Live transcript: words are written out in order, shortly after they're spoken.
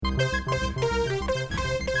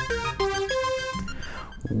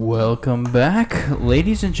Welcome back,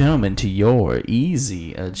 ladies and gentlemen, to your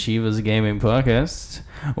Easy Achievers Gaming Podcast,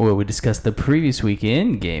 where we discuss the previous week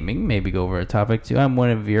in gaming, maybe go over a topic too. I'm one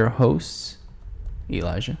of your hosts,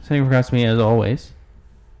 Elijah. Sitting across me, as always,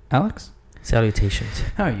 Alex. Salutations.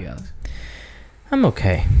 How are you, Alex? I'm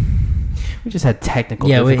okay. We just had technical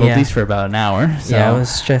difficulties for about an hour. So. Yeah, it was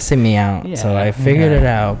stressing me out. So I figured it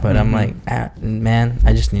out, but I'm like, man,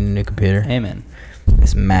 I just need a new computer. Amen.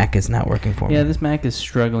 This Mac is not working for me. Yeah, this Mac is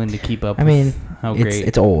struggling to keep up. How great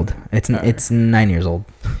it's old. It's 9 years old.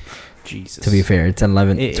 Jesus. To be fair, it's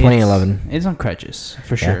 2011. It's on crutches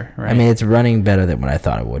for sure. Right. I mean, it's running better than what I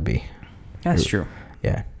thought it would be. That's true.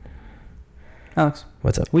 Yeah. Alex,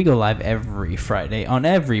 what's up? We go live every Friday on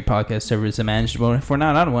every podcast service imaginable. If we're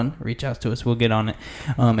not on one, reach out to us. We'll get on it.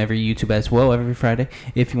 Every YouTube as well every Friday.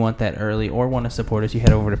 If you want that early or want to support us, you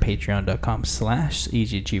head over to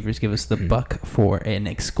patreon.com/easyachievers. Give us the buck for an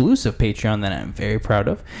exclusive Patreon that I'm very proud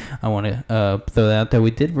of. I want to throw that out there.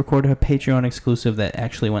 We did record a Patreon exclusive that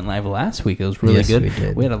actually went live last week. It was really good. We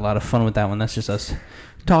did. We had a lot of fun with that one. That's just us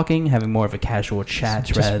talking, having more of a casual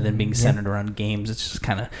chat rather than being centered around games. It's just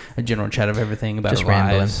kind of a general chat of everything about just our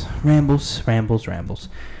lives. Rambles.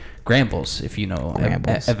 Grambles, if you know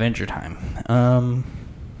Adventure Time.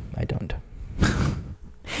 I don't.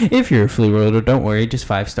 If you're a Flea Roller, don't worry. Just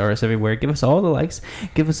 5 stars everywhere. Give us all the likes.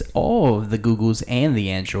 Give us all of the Googles and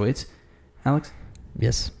the Androids. Alex?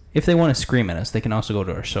 Yes. If they want to scream at us, they can also go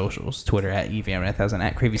to our socials. Twitter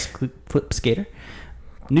 @EVM1000, @CravyFlipSkater.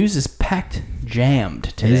 News is packed,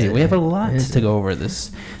 jammed today. We have a lot to go over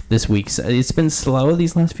this week. So it's been slow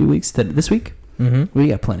these last few weeks. This week, we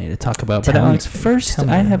got plenty to talk about. But Alex, first,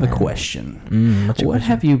 I have a question. What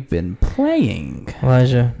have you been playing?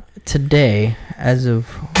 Elijah, today, as of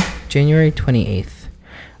January 28th,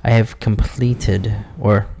 I have completed,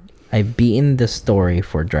 or I've beaten the story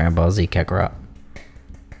for Dragon Ball Z Kakarot.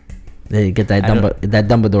 They get that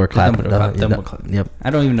Dumbledore clap. Dumbledore clap. Yep. I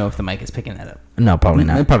don't even know if the mic is picking that up. No, probably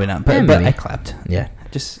not. Probably not. But I clapped. Yeah.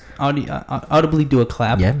 Just audibly do a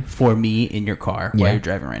clap for me in your car while you're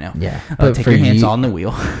driving right now. Yeah. But take your hands on the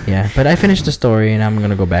wheel. Yeah. But I finished the story and I'm going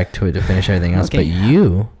to go back to it to finish everything else. Okay.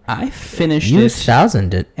 But I finished it.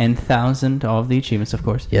 1,000 and 1,000 all of the achievements, of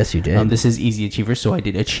course. Yes, you did. This is Easy Achievers, so I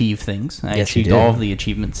did achieve things. I achieved all of the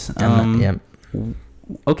achievements.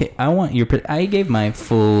 Okay, I gave my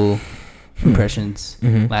full impressions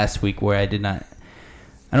last week where I don't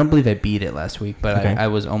believe I beat it last week, but I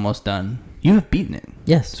was almost done. You have beaten it.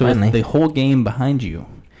 Yes, so finally. With the whole game behind you,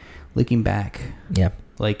 looking back,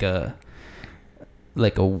 like a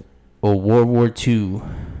World War II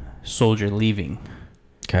soldier leaving.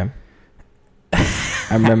 Okay.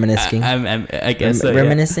 I'm reminiscing. I guess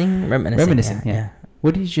reminiscing. Yeah.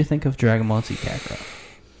 What did you think of Dragon Ball Z Kakarot?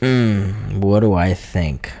 What do I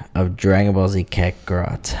think of Dragon Ball Z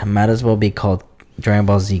Kakarot? Might as well be called Dragon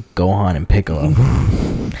Ball Z Gohan and Piccolo.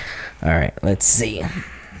 All right, let's see.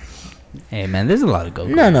 Hey man, there's a lot of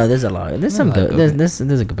Goku. No, there's a lot. There's some good. There's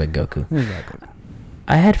a good bit of Goku.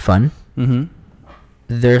 I had fun.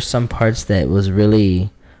 There's some parts that was really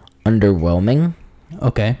underwhelming.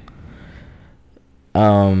 Okay.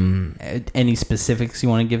 Any specifics you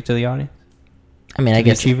want to give to the audience? I mean, I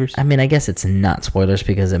guess it's not spoilers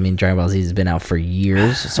because Dragon Ball Z has been out for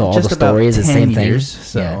years, so all the story is the same thing.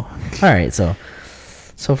 So, all right, so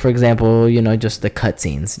for example, just the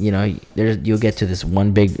cutscenes. You'll get to this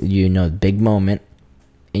one big moment,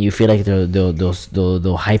 and you feel like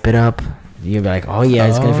they'll hype it up. You'll be like, oh yeah,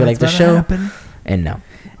 it's gonna feel like the show, and no,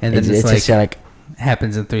 and then it's just like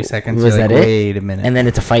happens in 3 seconds. Was that it? Wait a minute. And then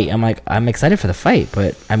it's a fight. I'm excited for the fight,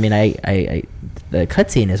 but I the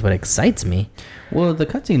cutscene is what excites me. Well, the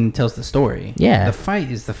cutscene tells the story. Yeah. The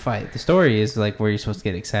fight is the fight. The story is like where you're supposed to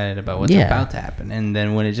get excited about what's about to happen. And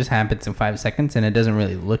then when it just happens in 5 seconds and it doesn't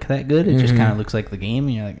really look that good, it just kind of looks like the game.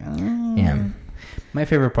 And you're like, oh. Yeah. My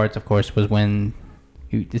favorite parts, of course, was when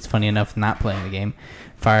it's funny enough not playing the game.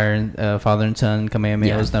 Father and Son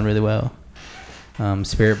Kamehameha was done really well.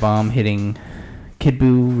 Spirit Bomb hitting Kid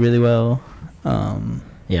Buu really well.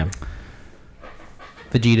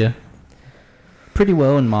 Vegeta pretty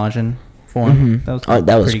well in Majin form. That was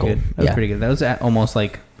pretty cool. Good. That was pretty good. That was almost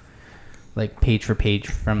like page for page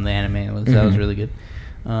from the anime. That was really good.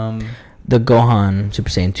 The Gohan Super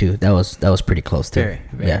Saiyan 2, that was pretty close too.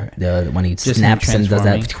 Very. When he just snaps and does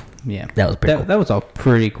that. Yeah, that was pretty cool. That was all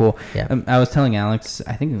pretty cool. Yeah. I was telling Alex,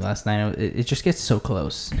 I think last night, it just gets so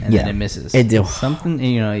close and then it misses. It do. Something,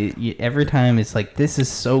 every time it's like, this is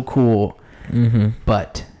so cool,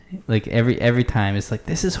 but like every time it's like,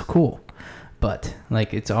 this is cool. But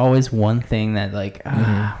like it's always one thing that like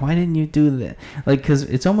why didn't you do that? Like because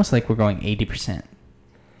it's almost like we're going 80%.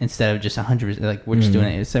 instead of just 100%. Like we're just doing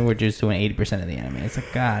it. Instead, we're just doing 80% of the anime. It's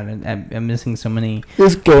like God, I'm missing so many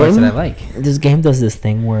parts that I like. This game does this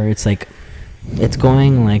thing where it's like, it's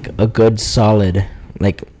going like a good solid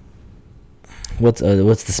like. What's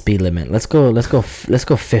the speed limit? Let's go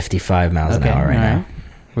 55 miles an hour right now.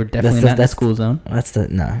 We're definitely not in the school zone. That's the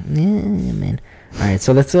no, yeah, man. All right,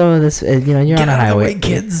 so let's go. You're Get on a highway,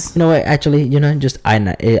 kids. You know what? Actually, just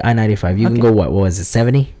I-95. You can go what was it?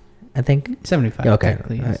 70, I think. 75. Yeah, okay,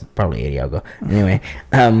 Yes. probably 80. I'll go anyway.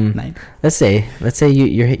 9. Let's say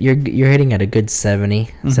you're hitting at a good 70,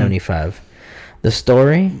 75. The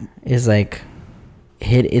story is like.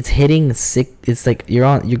 It's hitting it's like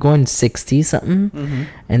you're going 60 something,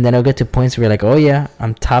 and then I'll get to points where you're like, oh yeah,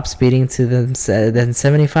 I'm top speeding to the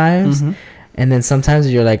 75s, and then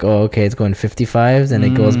sometimes you're like, oh okay, it's going 55s, and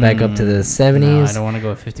it goes back up to the 70s. No, I don't want to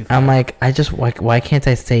go at 55. I'm like, why can't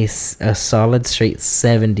I stay a solid straight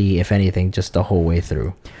 70 if anything, just the whole way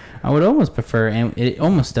through? I would almost prefer, and it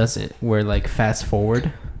almost does it where like fast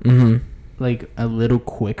forward, like a little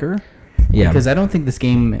quicker. Yeah, because I don't think this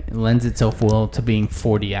game lends itself well to being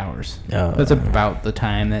 40 hours. That's about the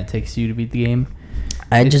time that it takes you to beat the game.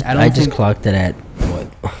 I just clocked it at what?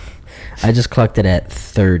 I just clocked it at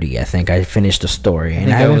 30. I think I finished the story,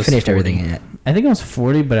 and I haven't finished 40. Everything yet. I think it was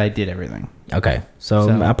 40, but I did everything. Okay, so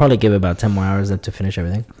I'll probably give it about 10 more hours to finish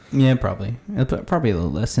everything. Yeah, probably a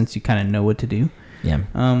little less since you kind of know what to do.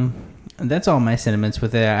 Yeah. That's all my sentiments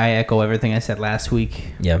with it. I echo everything I said last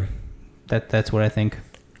week. Yeah. That's what I think.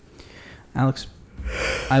 Alex,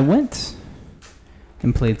 I went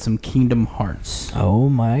and played some Kingdom Hearts. Oh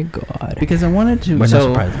my god! Because I wanted to. We're not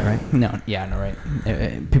surprised, right? No,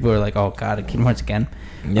 right. People are like, "Oh god, Kingdom Hearts again."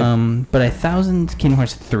 Yep. But I thousand Kingdom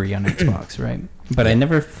Hearts 3 on Xbox, right? But I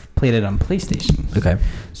never played it on PlayStation. Okay.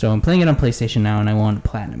 So I'm playing it on PlayStation now, and I want to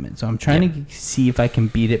platinum it. So I'm trying to see if I can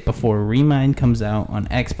beat it before Remind comes out on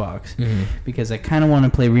Xbox, because I kind of want to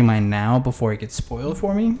play Remind now before it gets spoiled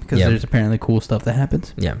for me, because there's apparently cool stuff that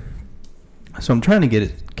happens. Yeah. So I'm trying to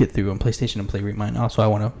get through on PlayStation and play Remind. Also, I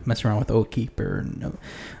want to mess around with Oathkeeper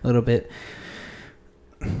a little bit.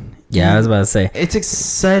 Yeah, I was about to say. It's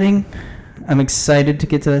exciting. I'm excited to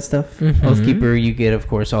get to that stuff. Oathkeeper, you get, of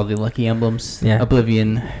course, all the lucky emblems. Yeah.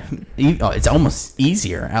 Oblivion. It's almost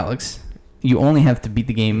easier, Alex. You only have to beat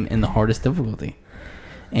the game in the hardest difficulty.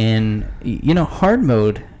 And, hard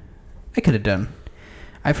mode, I could have done.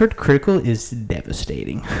 I've heard critical is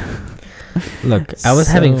devastating. Look, I was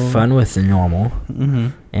having fun with the normal,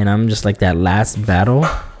 and I'm just like that last battle.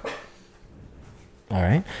 All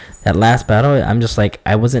right, that last battle, I'm just like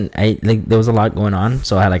there was a lot going on,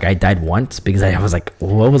 so I died once because I was like,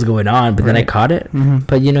 what was going on? But then I caught it.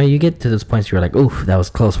 But you get to those points where you're like, oof, that was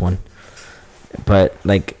a close one. But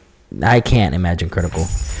like, I can't imagine critical.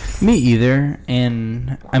 Me either,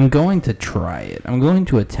 and I'm going to try it. I'm going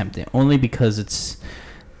to attempt it only because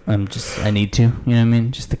I need to, you know what I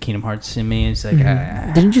mean? Just the Kingdom Hearts in me is like...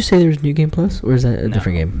 Didn't you say there was New Game Plus? Or is that a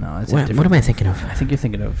different game? No, it's a different... What am I thinking of? I think you're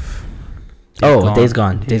thinking of... Days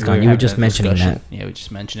Gone. Days Gone. You were just mentioning that. Yeah, we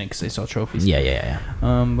just mentioned it because they saw trophies. Yeah.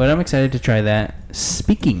 But I'm excited to try that.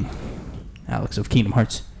 Speaking, Alex, of Kingdom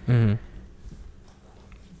Hearts. A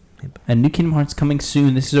new Kingdom Hearts coming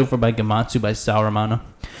soon. This is over by Gamatsu by Saruman.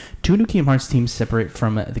 2 new Kingdom Hearts teams separate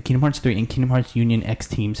from the Kingdom Hearts 3 and Kingdom Hearts Union X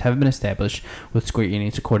teams have been established with Square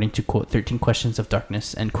Enix according to, quote, 13 Questions of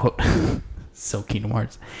Darkness, end quote. So Kingdom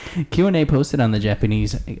Hearts. Q&A posted on the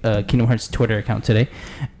Japanese Kingdom Hearts Twitter account today,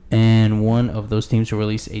 and one of those teams will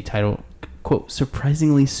release a title, quote,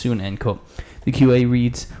 surprisingly soon, end quote. The QA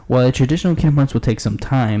reads, while a traditional Kingdom Hearts will take some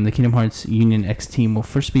time, the Kingdom Hearts Union X team will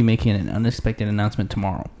first be making an unexpected announcement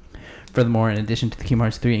tomorrow. Furthermore, in addition to the Kingdom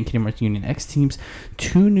Hearts 3 and Kingdom Hearts Union X teams,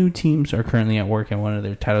 2 new teams are currently at work, and one of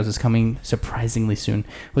their titles is coming surprisingly soon.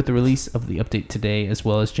 With the release of the update today, as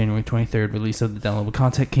well as January 23rd release of the downloadable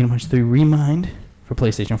content, Kingdom Hearts 3 Remind for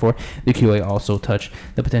PlayStation 4, the QA also touched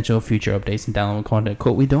the potential of future updates and downloadable content.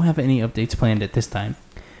 Quote, we don't have any updates planned at this time,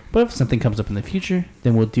 but if something comes up in the future,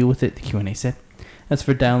 then we'll deal with it, the Q&A said. As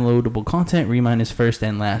for downloadable content, Remind is first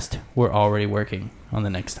and last. We're already working on the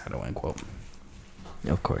next title, end quote.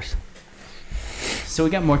 Of course. So we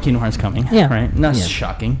got more Kingdom Hearts coming, right? Not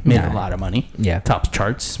shocking. Made a lot of money. Yeah. Top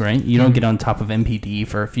charts, right? You don't get on top of MPD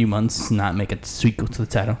for a few months, not make a sequel to the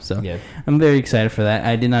title. So I'm very excited for that.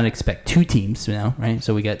 I did not expect 2 teams now, right?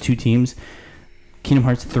 So we got 2 teams. Kingdom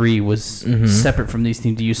Hearts 3 was separate from these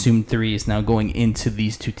teams. Do you assume 3 is now going into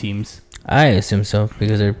these 2 teams? I assume so,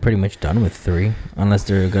 because they're pretty much done with 3. Unless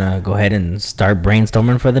they're going to go ahead and start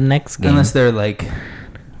brainstorming for the next game. Unless they're like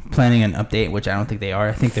planning an update, which I don't think they are.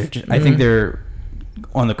 I think they're just, I think they're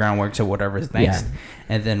on the groundwork to whatever is next. Yeah.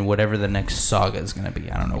 And then whatever the next saga is going to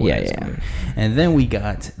be. I don't know what it is going to be. And then we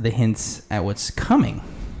got the hints at what's coming,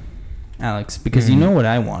 Alex, because you know what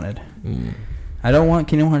I wanted. I don't want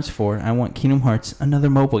Kingdom Hearts 4. I want Kingdom Hearts, another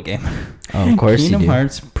mobile game. Oh, of course Kingdom you do.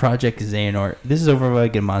 Hearts Project Xehanort. This is over by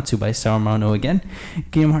Gematsu by Saruman again.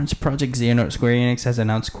 Kingdom Hearts Project Xehanort. Square Enix has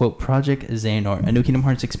announced, quote, Project Xehanort, a new Kingdom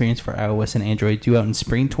Hearts experience for iOS and Android due out in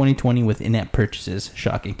spring 2020 with in-app purchases.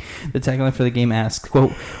 Shocking. The tagline for the game asks,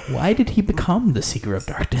 quote, why did he become the Seeker of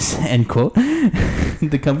Darkness, end quote.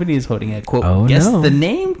 The company is holding a, quote, guess the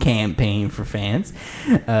name campaign for fans.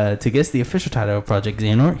 To guess the official title of Project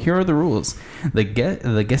Xehanort, here are the rules. The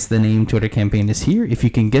Guess the Name Twitter campaign is here. If you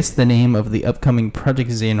can guess the name of the upcoming Project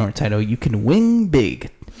Xehanort title, you can win big.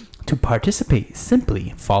 To participate,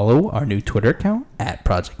 simply follow our new Twitter account at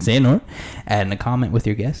Project Xehanort, add in a comment with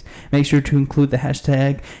your guess. Make sure to include the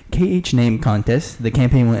hashtag KHNameContest. The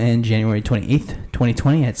campaign will end January 28th,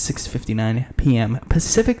 2020 at 6:59 p.m.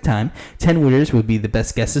 Pacific time. 10 winners will be the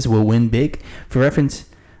best guesses will win big. For reference,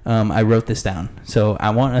 I wrote this down. So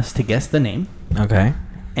I want us to guess the name. Okay.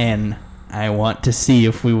 And I want to see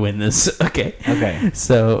if we win this. Okay.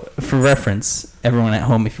 So, for reference, everyone at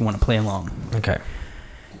home, if you want to play along. Okay.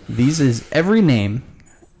 These is every name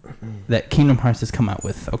that Kingdom Hearts has come out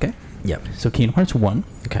with, okay? Yep. So, Kingdom Hearts 1,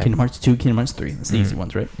 Okay. Kingdom Hearts 2, Kingdom Hearts 3. That's the easy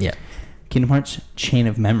ones, right? Yeah. Kingdom Hearts Chain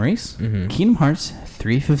of Memories. Kingdom Hearts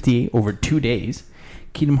 358 over 2 days.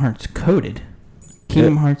 Kingdom Hearts Coded.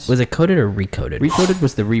 Kingdom Hearts... Was it coded or recoded? Recoded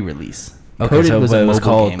was the re-release. Okay, Coded so was a it was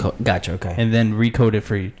mobile called... game. Gotcha, okay. And then Recoded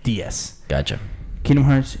for DS. Gotcha. Kingdom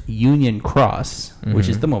Hearts Union Cross, which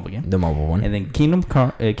is the mobile game. The mobile one. And then Kingdom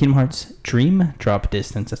Hearts Dream Drop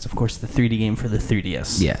Distance. That's, of course, the 3D game for the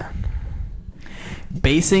 3DS. Yeah.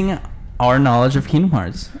 Basing our knowledge of Kingdom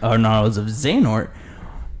Hearts, our knowledge of Xehanort,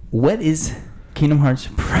 what is Kingdom Hearts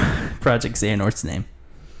Project Xehanort's name?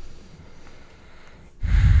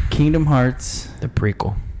 Kingdom Hearts... The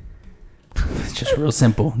prequel. It's just real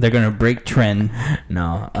simple. They're going to break trend.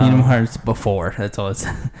 No. Kingdom Hearts before. That's all it's...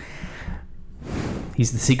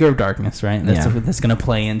 He's the Seeker of Darkness, right? That's going to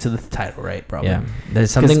play into the title, right? Probably. Yeah. There's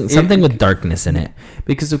something with darkness in it.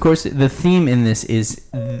 Because, of course, the theme in this is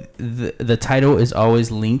the title is always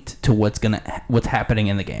linked to what's happening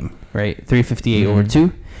in the game, right? 358 over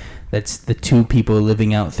 2. That's the two people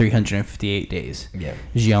living out 358 days. Yeah.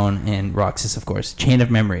 Xion and Roxas, of course. Chain of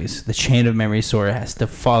Memories. The Chain of Memories Sora has to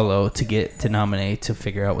follow to get to nominate to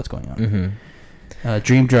figure out what's going on.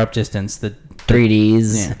 Dream Drop Distance. The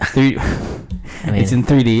 3Ds. Yeah, it's in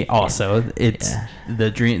 3D also. It's the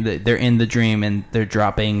dream. They're in the dream and they're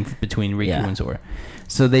dropping between Riku and Sora.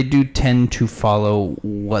 So they do tend to follow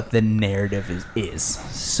what the narrative is.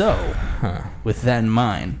 So, with that in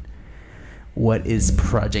mind, what is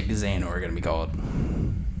Project Xehanort going to be called?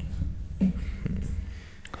 And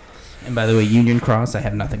by the way, Union Cross, I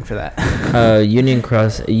have nothing for that. Union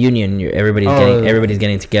Cross, Union. Everybody's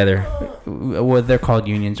getting together. Well, they're called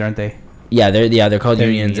unions, aren't they? Yeah, they're called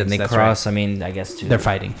unions, and they that's cross. right. I mean, I guess they're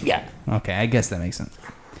fighting. Yeah. Okay, I guess that makes sense.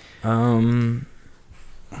 I'll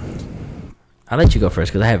let you go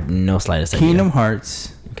first because I have no slightest idea. Kingdom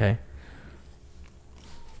Hearts. Okay.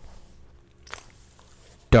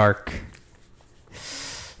 Dark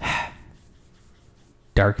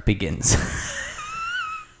Begins.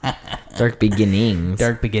 Dark Beginnings.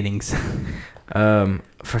 Dark Beginnings.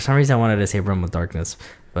 For some reason I wanted to say Realm of Darkness,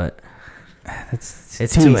 but it's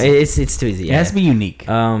too easy. It's too easy. It has to be unique.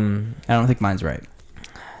 I don't think mine's right.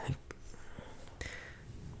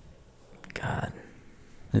 God.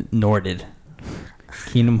 Norded.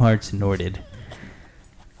 Kingdom Hearts Norded.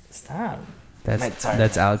 Stop.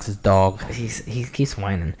 That's Alex's dog. He keeps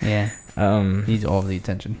whining. Yeah. Needs all the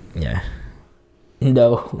attention. Yeah.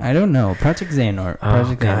 No. I don't know. Project Xehanort.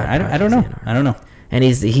 Project Xehanort. I don't know. I don't know. And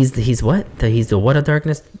he's what? He's the what of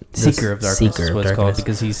darkness? Seeker of Darkness. Seeker is what it's called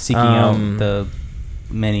because he's seeking out the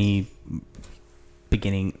many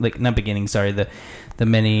the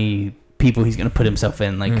many people he's gonna put himself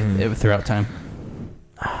in throughout time.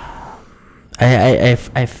 I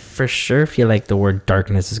for sure feel like the word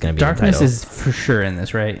darkness is gonna be darkness the title. is for sure in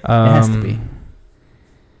this, right? It has to be.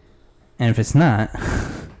 And if it's not,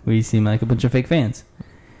 we seem like a bunch of fake fans.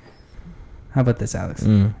 How about this, Alex?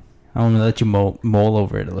 I'm going to let you mull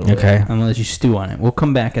over it a little bit. Okay. I'm going to let you stew on it. We'll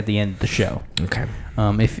come back at the end of the show. Okay.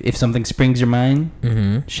 If something springs your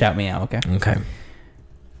mind, shout me out, okay? Okay.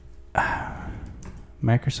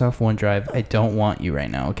 Microsoft OneDrive, I don't want you right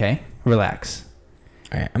now, okay? Relax.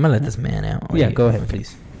 All right, I'm going to let this man out. Yeah, go ahead,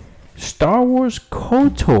 please. Star Wars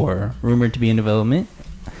KOTOR, rumored to be in development.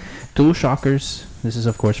 DualShockers. This is,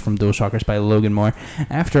 of course, from DualShockers by Logan Moore.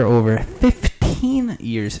 After over 15 15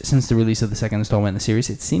 years since the release of the second installment in the series,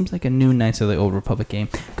 it seems like a new Knights of the Old Republic game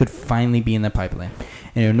could finally be in the pipeline.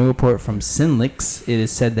 In a new report from Cinelix, it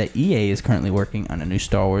is said that EA is currently working on a new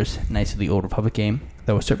Star Wars Knights of the Old Republic game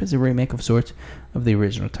that will serve as a remake of sorts of the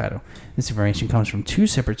original title. This information comes from two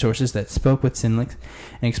separate sources that spoke with Cinelix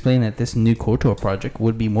and explained that this new KOTOR project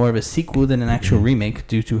would be more of a sequel than an actual remake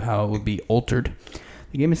due to how it would be altered.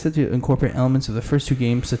 The game is said to incorporate elements of the first two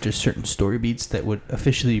games, such as certain story beats that would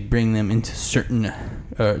officially bring them into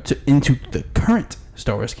into the current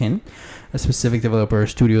Star Wars canon. A specific developer or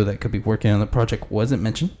studio that could be working on the project wasn't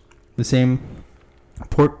mentioned. The same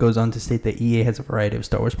report goes on to state that EA has a variety of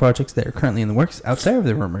Star Wars projects that are currently in the works outside of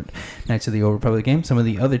the rumored Knights of the Old Republic game. Some of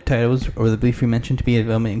the other titles or the briefly mentioned to be in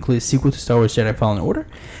development include a sequel to Star Wars Jedi Fallen Order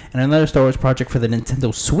and another Star Wars project for the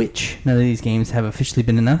Nintendo Switch. None of these games have officially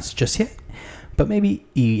been announced just yet, but maybe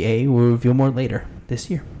EA will reveal more later this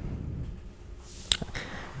year.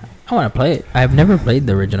 I want to play it. I've never played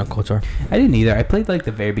the original KOTOR. I didn't either. I played like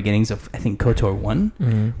the very beginnings of, I think, KOTOR 1.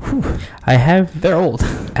 Mm-hmm. They're old.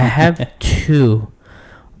 I have two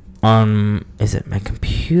on, is it my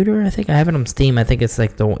computer? I think I have it on Steam. I think it's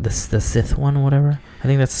like the Sith one or whatever. I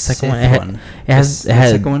think that's the second one. It has the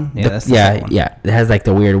second one? Yeah, that's the second one. Yeah. It has like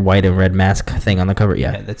the weird white and red mask thing on the cover.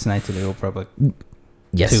 Yeah, that's Knights of the Old Republic.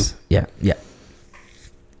 Yes. 2. Yeah.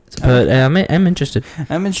 But I'm interested.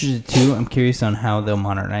 I'm interested too. I'm curious on how they'll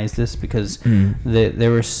modernize this because they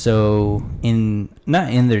were so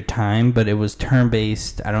not in their time, but it was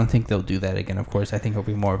turn-based. I don't think they'll do that again. Of course, I think it'll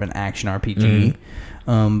be more of an action RPG.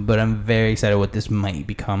 But I'm very excited what this might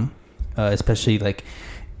become, especially like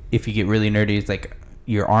if you get really nerdy. It's like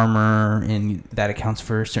your armor, and that accounts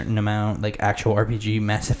for a certain amount, like actual RPG,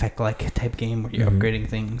 Mass Effect like type game where you're upgrading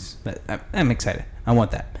things. But I'm excited. I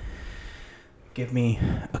want that. Give me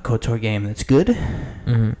a KOTOR game that's good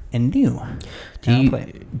and new.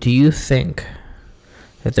 Do you think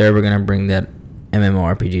that they're ever going to bring that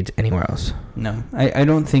MMORPG to anywhere else? No. I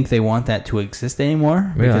don't think they want that to exist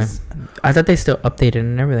anymore. Really? Because I thought they still updated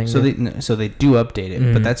and everything. So they do update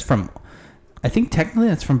it, but that's from... I think technically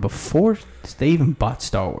that's from before they even bought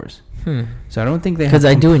Star Wars. So I don't think they... Because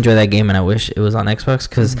I do enjoy that game and I wish it was on Xbox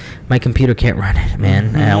because my computer can't run it,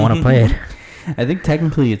 man. And I want to play it. I think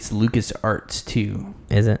technically it's LucasArts too.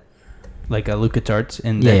 Is it? Like a LucasArts,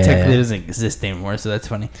 and that technically doesn't exist anymore, so that's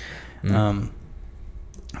funny.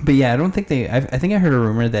 But yeah, I don't think they... I think I heard a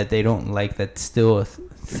rumor that they don't like that's still a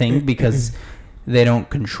thing because they don't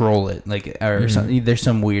control it, like, or there's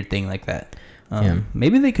some weird thing like that.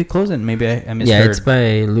 Maybe they could close it. Maybe I misheard. Yeah, it's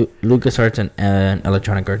by LucasArts and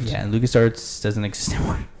Electronic Arts. Yeah, and LucasArts doesn't exist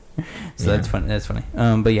anymore. So that's funny. That's funny.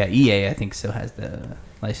 But yeah, EA I think still has the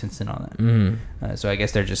license and all that. So I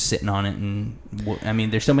guess they're just sitting on it, and I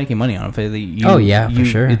mean they're still making money on it. For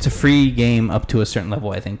sure. It's a free game up to a certain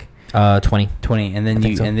level, I think. 20, and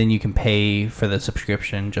then you can pay for the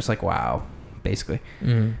subscription, just like WoW, basically.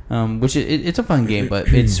 Which it's a fun game, but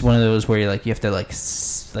it's one of those where you have to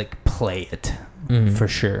like play it for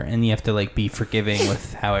sure, and you have to like be forgiving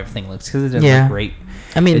with how everything looks because it doesn't look great.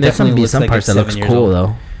 I mean, there's some parts that looks cool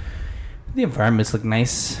though. The environments look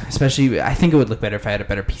nice, especially I think it would look better if I had a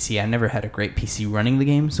better PC. I never had a great PC running the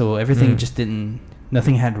game, so everything just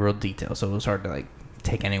nothing had real detail, so it was hard to like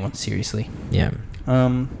take anyone seriously. Yeah.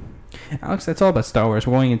 Alex, that's all about Star Wars.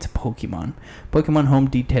 We're going into Pokemon. Pokemon Home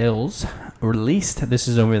Details released. This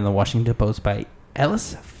is over in the Washington Post by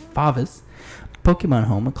Ellis Favas. Pokemon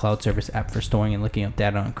Home, a cloud service app for storing and looking up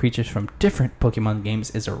data on creatures from different Pokemon games,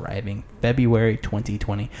 is arriving February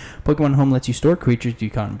 2020. Pokemon Home lets you store creatures you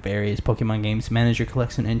caught in various Pokemon games, manage your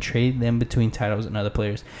collection, and trade them between titles and other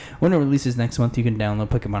players. When it releases next month, you can download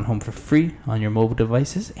Pokemon Home for free on your mobile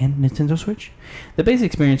devices and Nintendo Switch. The basic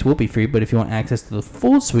experience will be free, but if you want access to the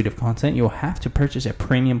full suite of content, you'll have to purchase a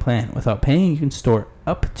premium plan. Without paying, you can store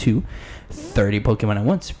up to 30 Pokemon at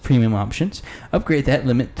once. Premium options upgrade that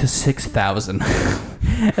limit to 6,000.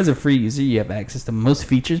 As a free user, you have access to most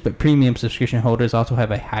features, but premium subscription holders also have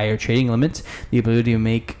a higher trading limit, the ability to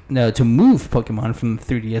move Pokemon from the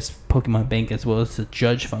 3DS Pokemon Bank, as well as the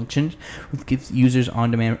judge functions, which gives users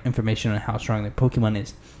on-demand information on how strong their Pokemon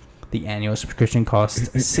is. The annual subscription costs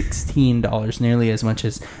 $16, nearly as much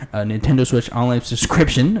as a Nintendo Switch online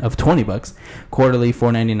subscription of $20. Quarterly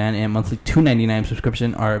 $4.99 and monthly $2.99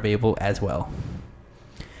 subscription are available as well.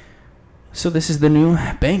 So this is the new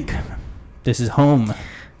bank. This is Home,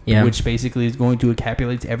 which basically is going to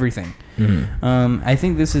encapsulate everything. I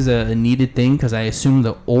think this is a needed thing because I assume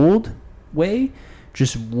the old way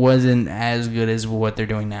just wasn't as good as what they're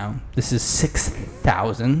doing now. This is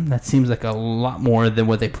 6,000. That seems like a lot more than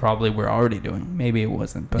what they probably were already doing. Maybe it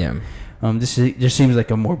wasn't, but this just seems like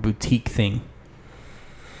a more boutique thing.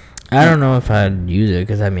 I don't know if I'd use it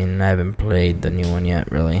because I haven't played the new one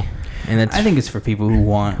yet, really. And I think it's for people who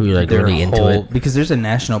like really into it, because there's a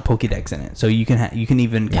national Pokédex in it, so you can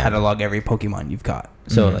even catalog every Pokemon you've caught.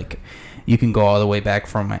 So like, you can go all the way back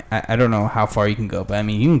from I don't know how far you can go, but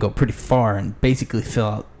you can go pretty far and basically fill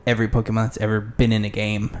out every Pokemon that's ever been in a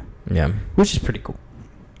game. Yeah, which is pretty cool.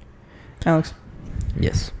 Alex.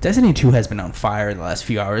 Yes. Destiny 2 has been on fire the last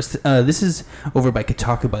few hours. This is over by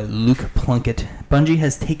Kotaku by Luke Plunkett. Bungie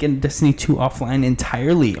has taken Destiny 2 offline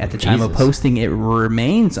entirely. At the time of posting, it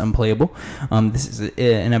remains unplayable. This is,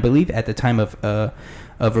 and I believe at the time of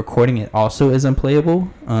recording, it also is unplayable.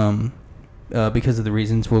 Because of the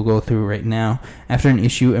reasons we'll go through right now. After an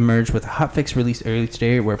issue emerged with a hotfix released early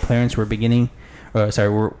today, where players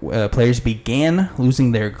began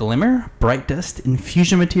losing their glimmer, bright dust,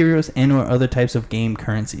 infusion materials, and/or other types of game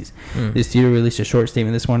currencies. The studio released a short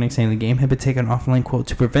statement this morning saying the game had been taken offline, quote,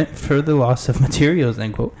 to prevent further loss of materials,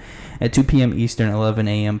 end quote. At 2 p.m. Eastern, 11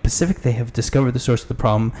 a.m. Pacific, they have discovered the source of the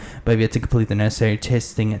problem, but have yet to complete the necessary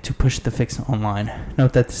testing to push the fix online.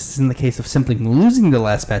 Note that this isn't the case of simply losing the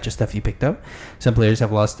last batch of stuff you picked up. Some players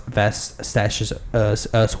have lost vast stashes,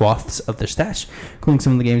 swaths of their stash, including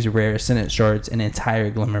some of the game's rare Ascendant shards and entire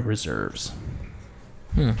Glimmer reserves.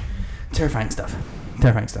 Terrifying stuff.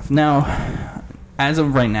 Now, as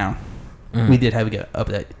of right now, we did have an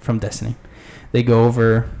update from Destiny. They go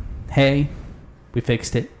over, hey, we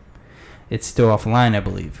fixed it. It's still offline, I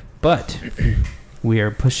believe. But we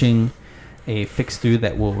are pushing a fix through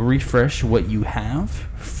that will refresh what you have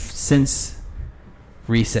since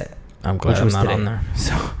reset. I'm glad I'm not on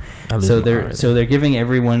there. So they're giving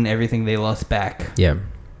everyone everything they lost back. Yeah.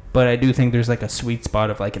 But I do think there's like a sweet spot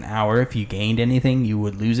of like an hour. If you gained anything, you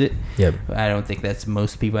would lose it. Yep. I don't think that's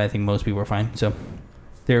most people. I think most people are fine. So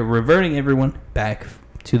they're reverting everyone back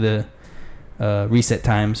to the reset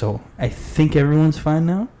time. So I think everyone's fine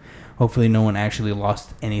now. Hopefully no one actually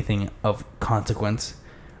lost anything of consequence.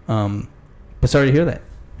 But sorry to hear that.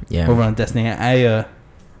 Yeah. Over on Destiny,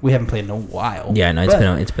 we haven't played in a while. Yeah, no,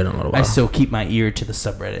 it's been a little while. I still keep my ear to the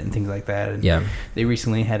subreddit and things like that. And yeah. They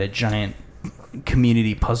recently had a giant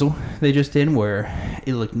community puzzle they just did where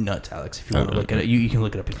it looked nuts, Alex. If you want to look at it, you can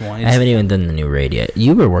look it up if you want. I haven't even done the new raid yet.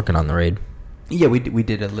 You were working on the raid. Yeah, we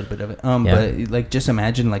did a little bit of it. But like, just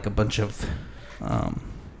imagine like a bunch of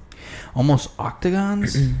almost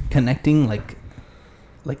octagons connecting like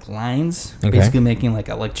lines, basically making like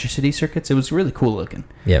electricity circuits. It was really cool looking.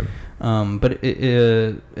 Yeah. But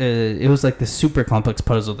it was like this super complex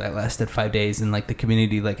puzzle that lasted 5 days, and like the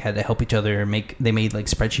community like had to help each other they made like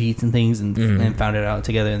spreadsheets and things and found it out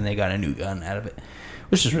together, and they got a new gun out of it,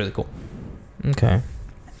 which is really cool. Okay.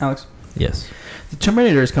 Alex? Yes. The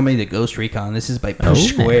Terminator is coming to Ghost Recon. This is by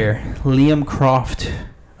Push Square. Liam Croft,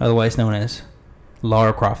 otherwise known as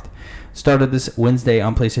Lara Croft, started this Wednesday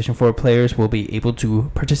on PlayStation 4. Players will be able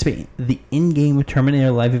to participate in the in-game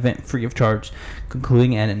Terminator live event free of charge,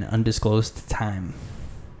 concluding at an undisclosed time.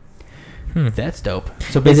 That's dope.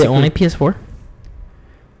 So is it only PS4?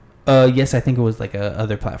 Yes, I think it was like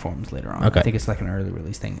other platforms later on. Okay. I think it's like an early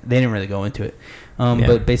release thing. They didn't really go into it.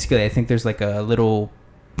 But basically, I think there's like a little...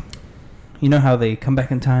 You know how they come back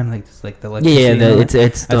in time, like it's like the electricity.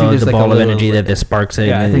 It's the ball of energy that the sparks.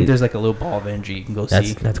 Yeah, I think there's like a little ball of energy you can go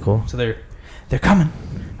see. That's cool. So they're coming.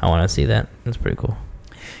 I want to see that. That's pretty cool.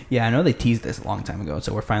 Yeah, I know they teased this a long time ago,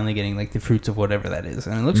 so we're finally getting like the fruits of whatever that is,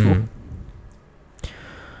 and it looks cool.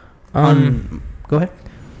 Go ahead.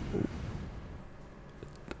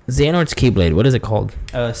 Xehanort's Keyblade. What is it called?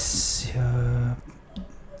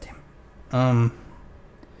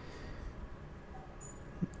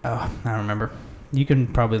 Oh, I don't remember. You can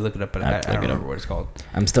probably look it up, but I don't remember what it's called.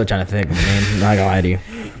 I'm still trying to think of the name. I'm not gonna lie to you.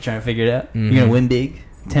 You're trying to figure it out? You're gonna win big?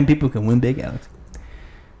 10 people can win big, Alex.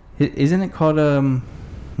 Isn't it called,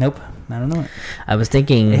 nope. I don't know it. I was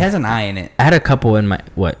thinking... It has an eye in it. I had a couple in my...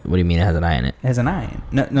 What do you mean it has an eye in it? It has an eye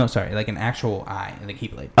in it. No, sorry. Like an actual eye in the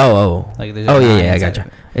Keyblade. Oh. Like there's yeah, I gotcha.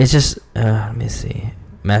 It's just... let me see.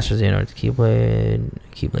 Master Xehanort's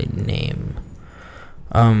Keyblade name...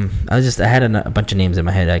 I had a bunch of names in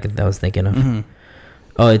my head I was thinking of.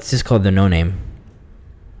 Oh, it's just called the No Name.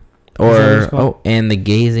 And the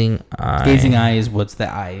Gazing Eye. Gazing Eye is what's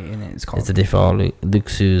the eye in it? It's called. It's the default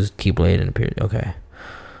Luxu's Keyblade in a period. Okay.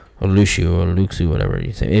 Or Luxu, whatever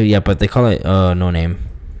you say. Yeah, but they call it No Name.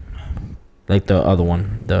 Like the other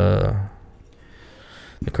one, the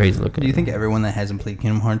crazy looking. Do you think everyone that hasn't played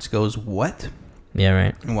Kingdom Hearts goes what? Yeah,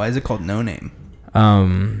 right. And why is it called No Name?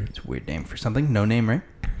 It's a weird name for something. No name, right?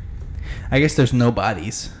 I guess there's no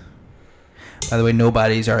bodies. By the way, no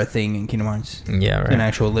bodies are a thing in Kingdom Hearts. Yeah, right. It's an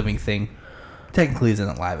actual living thing. Technically, it isn't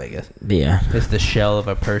alive, I guess. Yeah. It's the shell of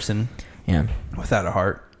a person. Yeah. Without a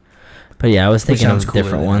heart. But yeah, I was Which thinking of sounds cooler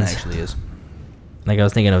different than it ones. actually is. Like I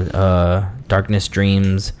was thinking of Darkness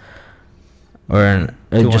Dreams, or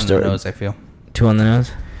Two just on the nose, I feel. 2 on the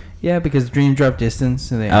nose. Yeah, because Dream Drop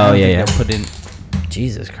Distance. And they, yeah. Put in.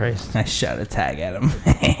 Jesus Christ! I shot a tag at him.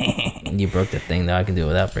 You broke the thing though. I can do it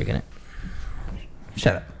without breaking it.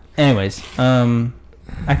 Shut up. Anyways,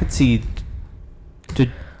 I could see.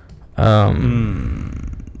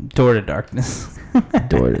 Door to Darkness.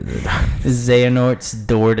 Door to the Darkness. Xehanort's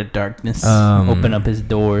Door to Darkness. Open up his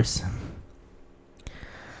doors.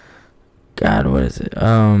 God, what is it?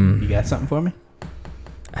 You got something for me?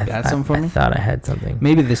 I me? thought I had something.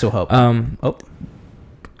 Maybe this will help.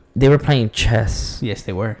 They were playing chess. Yes,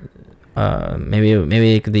 they were. Maybe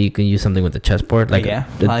you can use something with the chessboard, like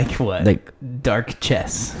like what? Like dark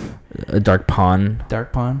chess. A dark pawn.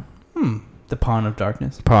 Dark pawn. The Pawn of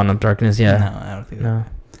Darkness. Pawn of Darkness. Yeah. No, I don't think. No.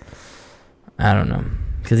 I don't know,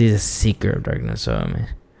 because he's a seeker of darkness. So I mean,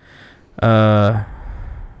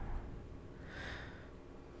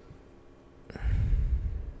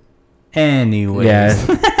 Anyways.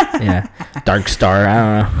 Yeah. Dark Star. I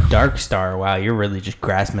don't know. Dark Star. Wow, you're really just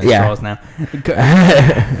grasping at straws now.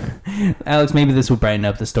 Alex, maybe this will brighten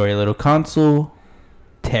up the story a little. Console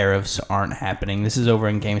tariffs aren't happening. This is over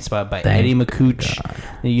in GameSpot by Eddie McCooch. God.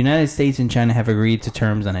 The United States and China have agreed to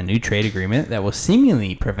terms on a new trade agreement that will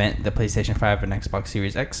seemingly prevent the PlayStation 5 and Xbox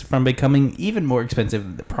Series X from becoming even more expensive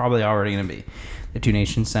than they're probably already going to be. The two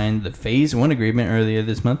nations signed the Phase 1 agreement earlier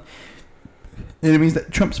this month. And it means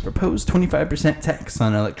that Trump's proposed 25% tax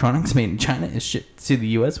on electronics made in China is shipped to the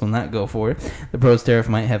U.S. will not go forward. The proposed tariff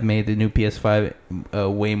might have made the new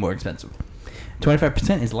PS5 way more expensive.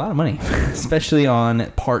 25% is a lot of money, especially on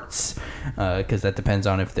parts, because that depends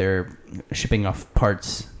on if they're shipping off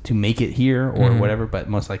parts to make it here or whatever. But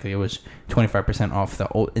most likely it was 25% off the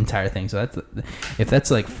entire thing. So if that's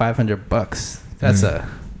like $500,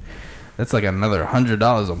 that's like another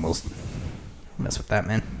 $100 almost. Mess with that,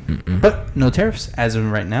 man. But no tariffs as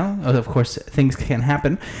of right now. Of course, things can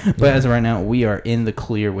happen, but as of right now, we are in the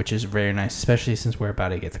clear, which is very nice, especially since we're about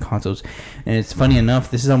to get the consoles. And it's funny enough,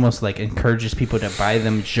 this is almost like encourages people to buy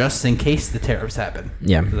them just in case the tariffs happen.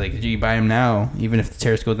 Yeah. Like, you buy them now, even if the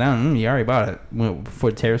tariffs go down, you already bought it before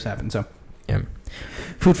the tariffs happen. So, yeah.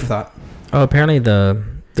 Food for thought. Oh, apparently the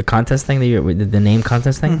contest thing, the name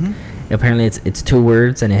contest thing, apparently it's 2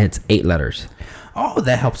 words and it hits 8 letters. Oh,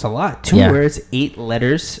 that helps a lot. 2 words, 8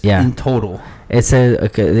 letters in total. It says,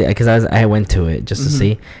 because I went to it just to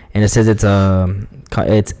see, and it says it's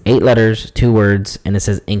 8 letters, 2 words, and it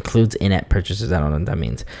says includes in-app purchases. I don't know what that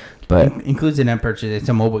means, but includes in-app purchase. It's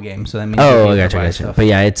a mobile game, so that means. Oh, gotcha. But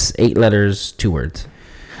yeah, it's 8 letters, 2 words.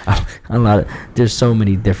 There's so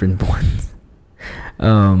many different ones.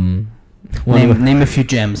 Name a few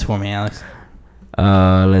gems for me, Alex.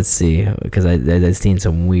 Let's see, because I've seen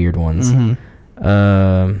some weird ones.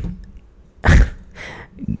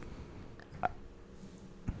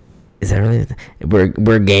 Is that really?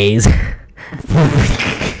 We're gays.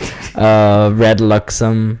 Red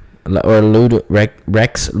Luxum or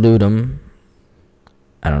Rex Ludum.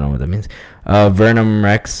 I don't know what that means. Vernum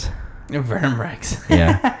Rex. Vernum Rex.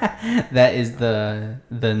 Yeah. That is the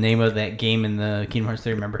name of that game in the Kingdom Hearts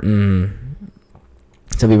 3, remember?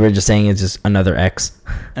 So we were just saying it's just another X.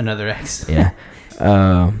 Another X. Yeah.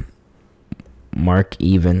 Mark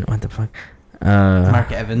Even. What the fuck?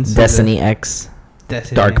 Mark Evans. Destiny X.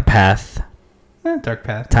 Destiny. Dark Path. Dark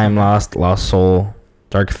Path. Time Lost. Lost Soul.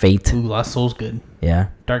 Dark Fate. Ooh, Lost Soul's good. Yeah.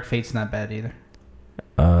 Dark Fate's not bad either.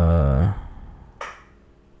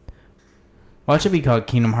 Why should it be called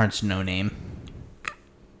Kingdom Hearts No Name?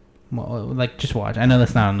 Well, like, just watch. I know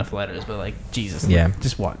that's not enough letters, but, like, Jesus. Yeah. Like,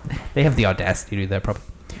 just watch. They have the audacity to do that, probably.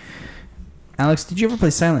 Alex, did you ever play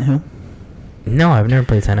Silent Hill? No, I've never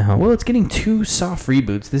played Silent Hill. Well, it's getting 2 soft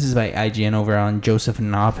reboots. This is by IGN over on Joseph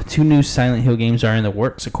Knopp. 2 new Silent Hill games are in the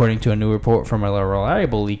works, according to a new report from a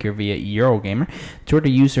reliable leaker via Eurogamer. Twitter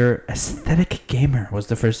user Aesthetic Gamer was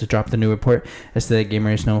the first to drop the new report. Aesthetic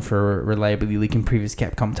Gamer is known for reliably leaking previous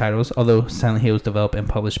Capcom titles, although Silent Hill was developed and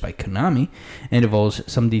published by Konami, and divulged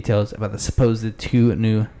some details about the supposed 2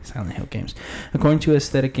 new Silent Hill games. According to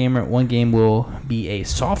Aesthetic Gamer, one game will be a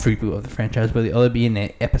soft reboot of the franchise, but the other being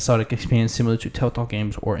an episodic experience similar to Telltale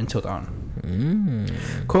Games or Until Dawn.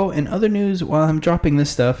 Quote, in other news, while I'm dropping this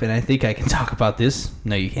stuff, and I think I can talk about this,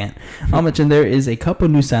 no you can't, I'll mention there is a couple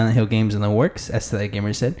new Silent Hill games in the works, as the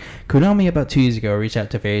gamer said. Konami about 2 years ago reached out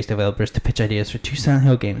to various developers to pitch ideas for 2 Silent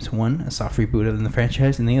Hill games, one a soft reboot of the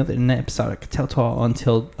franchise, and the other an episodic Telltale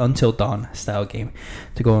Until Dawn style game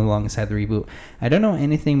to go alongside the reboot. I don't know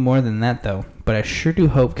anything more than that though, but I sure do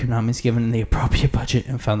hope Konami's given the appropriate budget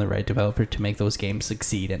and found the right developer to make those games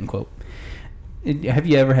succeed, end quote. Have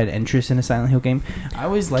you ever had interest in a Silent Hill game? I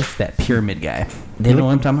always liked that pyramid guy. You know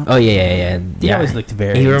what I'm talking about? Oh yeah. He always looked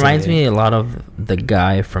very. He reminds me a lot of the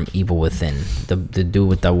guy from Evil Within, the dude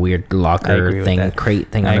with the weird locker thing,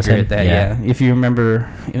 crate thing on his head. I agree with that. Yeah. If you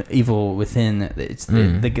remember Evil Within, it's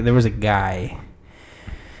there was a guy.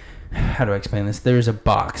 How do I explain this? There's a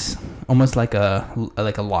box, almost like a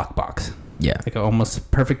lock box. Yeah. Like an almost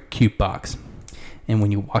perfect cube box, and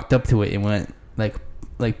when you walked up to it, it went like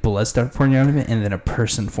blood started pouring out of it, and then a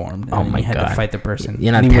person formed. And then you had to fight the person.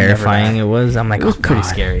 You know how terrifying it was? I'm like, it was pretty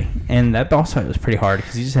scary. And that boss fight was pretty hard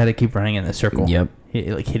because you just had to keep running in the circle. Yep.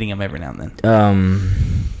 Like hitting him every now and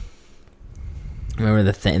then. Remember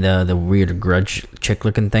the weird grudge chick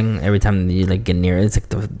looking thing? Every time you like get near it, it's like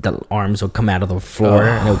the arms will come out of the floor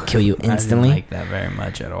and it'll kill you instantly. I didn't like that very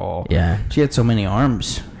much at all. Yeah. She had so many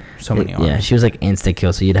arms. Yeah, she was like instant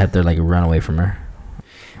kill, so you'd have to like run away from her.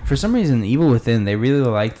 For some reason, Evil Within, they really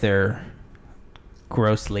liked their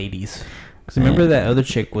gross ladies. Because remember that other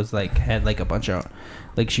chick was like, had like a bunch of,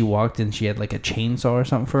 like she walked and she had like a chainsaw or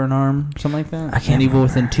something for an arm, something like that. I can't. Evil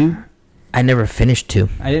Within 2? I never finished 2.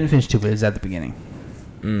 I didn't finish 2, but it was at the beginning.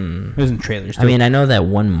 It was in trailers too. I mean, I know that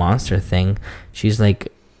one monster thing. She's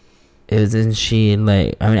like, isn't she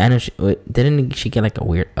like? I mean, I know she didn't she get like a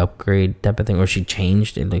weird upgrade type of thing, or she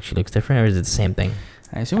changed and like she looks different, or is it the same thing?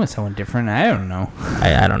 I assume it's someone different. I don't know.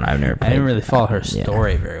 I don't know. I've never played. I didn't really follow her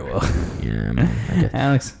story very well. Yeah, man, I guess.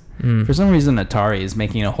 Alex. For some reason, Atari is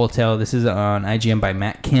making a hotel. This is on IGN by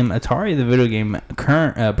Matt Kim. Atari, the video game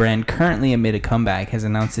brand currently amid a comeback, has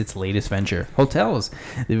announced its latest venture, Hotels.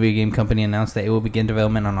 The video game company announced that it will begin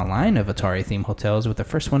development on a line of Atari-themed hotels, with the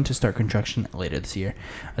first one to start construction later this year.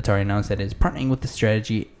 Atari announced that it is partnering with the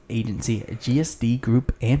strategy agency GSD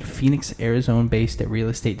Group and Phoenix, Arizona-based real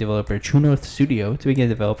estate developer True North Studio to begin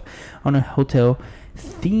develop on a hotel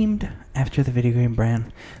themed after the video game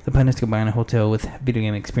brand. The plan is to combine a hotel with video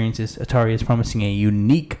game experiences. Atari is promising a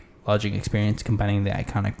unique lodging experience combining the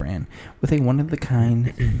iconic brand with a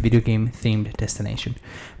one-of-the-kind video game themed destination.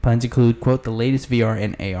 Plans include, quote, the latest VR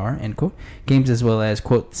and AR, end quote, games, as well as,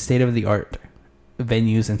 quote, state-of-the-art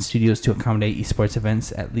venues and studios to accommodate esports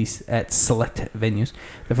events, at least at select venues.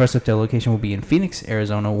 The first hotel location will be in Phoenix,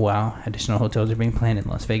 Arizona, while additional hotels are being planned in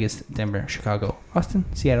Las Vegas, Denver, Chicago, Austin,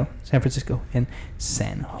 Seattle, San Francisco, and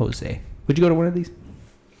San Jose. Would you go to one of these?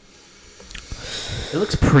 It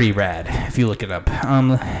looks pretty rad if you look it up.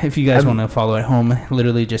 If you guys want to follow at home,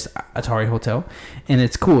 literally just Atari Hotel, and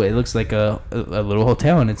it's cool. It looks like a little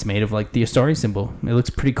hotel, and it's made of like the Atari symbol. It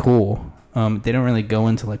looks pretty cool. They don't really go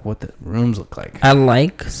into like what the rooms look like. I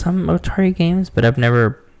like some Atari games, but I've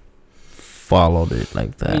never followed it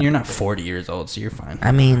like that. I mean, you're not 40 years old, so you're fine.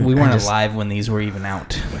 I mean, we weren't alive when these were even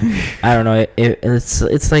out. I don't know.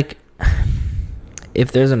 It's like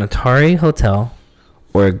if there's an Atari hotel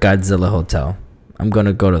or a Godzilla hotel, I'm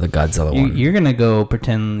gonna go to the Godzilla one. You're gonna go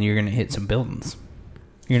pretend you're gonna hit some buildings.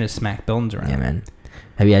 You're gonna smack buildings around. Yeah, man.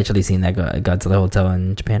 Have you actually seen that Godzilla hotel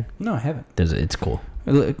in Japan? No, I haven't. It's cool.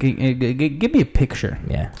 Give me a picture.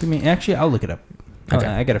 Yeah. Actually, I'll look it up. Okay.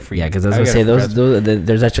 I got a free. Yeah, because I was gonna say those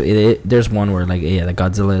there's actually there's one where like the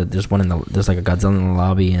Godzilla. There's like a Godzilla in the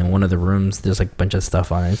lobby, and one of the rooms there's like a bunch of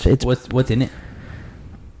stuff on it. It's what's in it?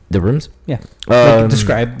 The rooms? Yeah.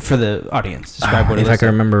 Describe for the audience. Describe what it is. If I can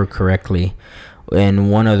remember correctly, in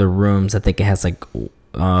one of the rooms, I think it has like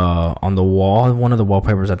on the wall, one of the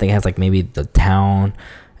wallpapers, I think it has like maybe the town.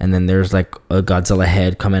 And then there's like a Godzilla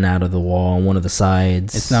head coming out of the wall on one of the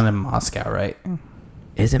sides. It's not in Moscow, right?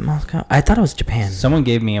 Is it Moscow? I thought it was Japan. Someone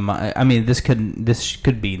gave me I mean, this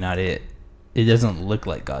could be not it. It doesn't look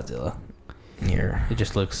like Godzilla. Here. It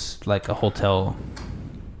just looks like a hotel.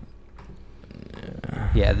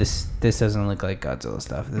 Yeah, this doesn't look like Godzilla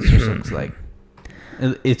stuff. This just looks like...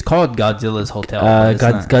 It's called Godzilla's Hotel.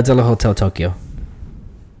 Godzilla Hotel Tokyo.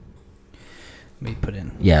 Let me put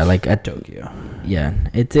in. Yeah, like at Tokyo. Yeah,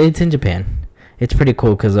 it's in Japan. It's pretty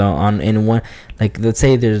cool because in one, like, let's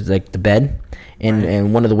say there's like the bed, and right.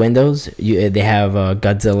 And one of the windows, they have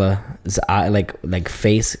Godzilla's eye, like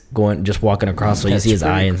face going, just walking across, so you see his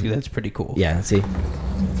eye. And that's pretty cool. Yeah, see.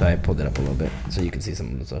 So I pulled it up a little bit so you can see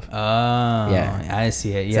some of the stuff. Oh, yeah, I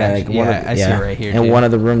see it. Yeah, so I see it right here. And one of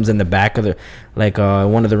the rooms in the back of the,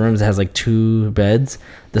 one of the rooms has like 2 beds.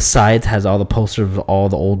 The sides has all the posters of all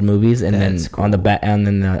the old movies, and that's then cool. On the back, and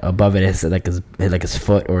then above it is like his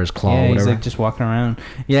foot or his claw. Yeah, or whatever. He's like just walking around.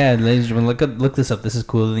 Yeah, ladies and gentlemen, look this up. This is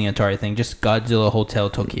cooler than the Atari thing. Just Godzilla Hotel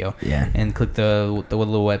Tokyo. Yeah. And click the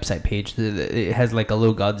little website page. It has like a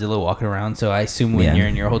little Godzilla walking around. So I assume when you're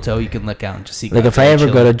in your hotel, you can look out and just see. Like Godzilla if I ever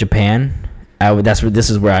go to Japan, this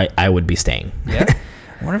is where I would be staying. Yeah.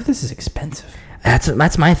 I wonder if this is expensive.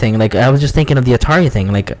 That's my thing. Like, I was just thinking of the Atari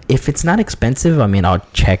thing. Like, if it's not expensive, I mean, I'll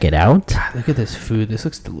check it out. God, look at this food. This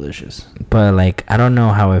looks delicious. But like, I don't know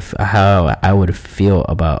how I would feel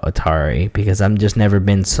about Atari, because I've never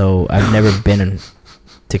been to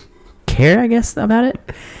care, I guess, about it.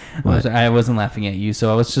 I wasn't laughing at you,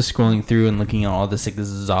 so I was just scrolling through and looking at all this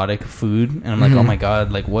exotic food, and I'm like, oh my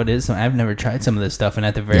god, like, what is some? I've never tried some of this stuff. And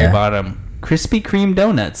at the very bottom, Krispy Kreme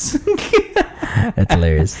donuts. That's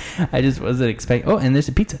hilarious. I just wasn't expecting. Oh, and there's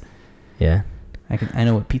a pizza. Yeah, I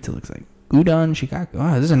know what pizza looks like. Udon, Chicago.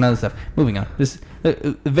 Oh, this is another stuff. Moving on. This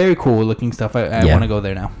very cool looking stuff. I want to go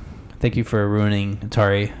there now. Thank you for ruining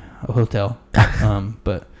Atari Hotel.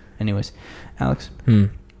 But anyways, Alex. You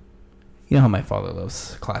know how my father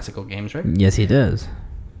loves classical games, right? Yes, he does.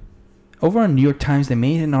 Over on New York Times, they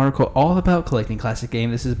made an article all about collecting classic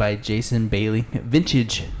games. This is by Jason Bailey.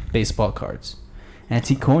 Vintage baseball cards,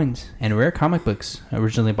 antique coins, and rare comic books,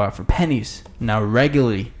 originally bought for pennies, now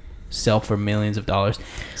regularly sell for millions of dollars,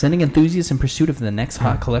 sending enthusiasts in pursuit of the next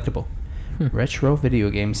hot collectible. Retro video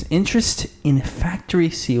games. Interest in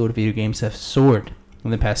factory-sealed video games have soared in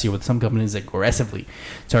the past year, with some companies aggressively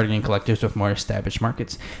targeting collectors with more established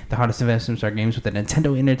markets. The hottest investments are games with the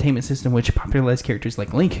Nintendo Entertainment System, which popularized characters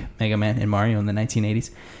like Link, Mega Man, and Mario in the 1980s.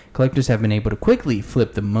 Collectors have been able to quickly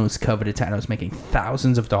flip the most coveted titles, making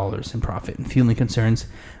thousands of dollars in profit and fueling concerns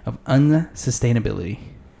of unsustainability.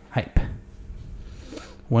 Hype.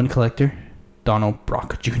 One collector, Donald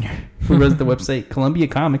Brock Jr., who runs the website Columbia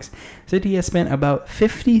Comics, said he has spent about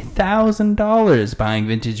 $50,000 buying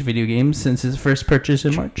vintage video games since his first purchase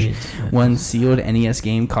in March. One sealed NES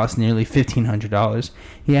game cost nearly $1,500.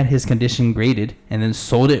 He had his condition graded and then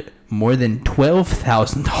sold it more than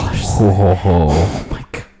 $12,000. Oh my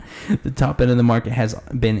god. The top end of the market has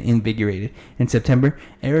been invigorated. In September,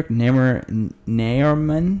 Eric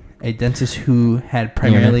Nairman, a dentist who had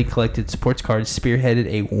primarily collected sports cards, spearheaded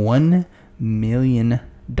a $1 million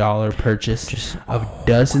purchase of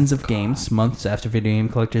dozens of games months after video game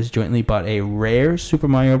collectors jointly bought a rare Super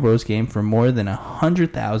Mario Bros. Game for more than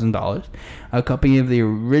 $100,000. A copy of the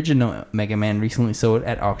original Mega Man recently sold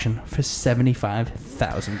at auction for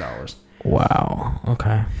 $75,000. Wow.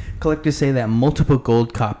 Okay. Collectors say that multiple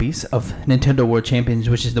gold copies of Nintendo World Champions,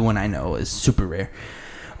 which is the one I know is super rare,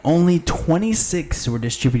 only 26 were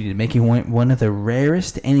distributed, making one of the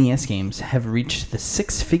rarest NES games, have reached the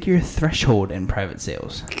six-figure threshold in private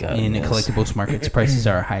sales. In collectibles markets, prices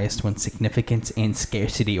are highest when significance and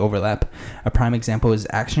scarcity overlap. A prime example is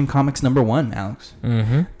Action Comics #1, Alex.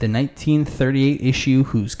 The 1938 issue,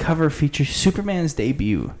 whose cover features Superman's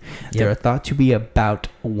debut. There are thought to be about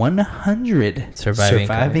 100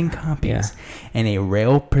 surviving copies, and a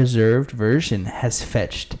rare-preserved version has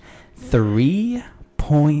fetched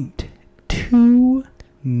 $3.2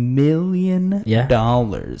 million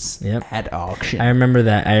at auction. I remember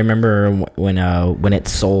that. I remember when it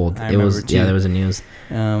sold. There was a news.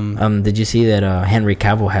 Did you see that Henry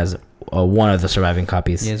Cavill has one of the surviving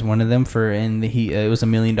copies? He has one of them it was $1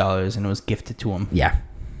 million and it was gifted to him. Yeah.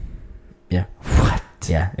 What?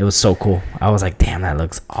 Yeah, it was so cool. I was like, damn, that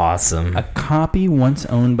looks awesome. A copy once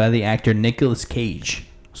owned by the actor Nicolas Cage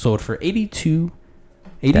sold for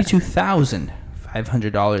 $82,500 in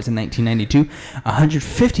 1992,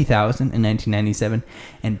 $150,000 in 1997,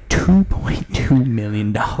 and $2.2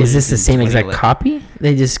 million. Is this the same exact copy?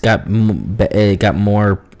 They just got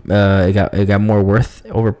more worth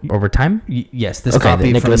over time. Yes, this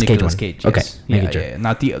copy from Nicolas Cage. Yes. Okay, yeah,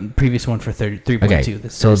 not the previous one for 3.2. Okay,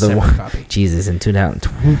 this so is the one, copy. Jesus, in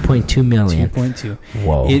 2.2 million. 2.2.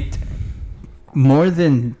 Whoa! It more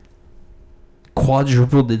than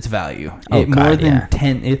quadrupled its value. Oh, more than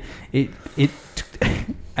 10. It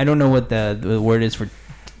I don't know what the word is for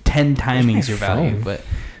 10 timings your value, but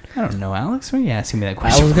I don't know, Alex. Why are you asking me that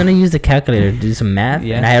question? I was gonna use the calculator to do some math,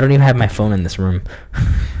 and I don't even have my phone in this room.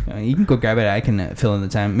 You can go grab it. I can fill in the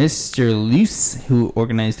time. Mr. Luce, who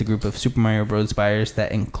organized the group of Super Mario Bros. Buyers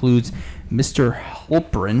that includes Mr.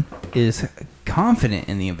 Halperin, is confident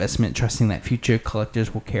in the investment, trusting that future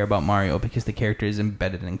collectors will care about Mario because the character is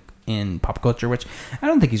embedded in pop culture, which I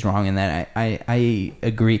don't think he's wrong in that. I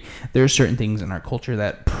agree. There are certain things in our culture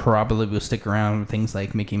that probably will stick around. Things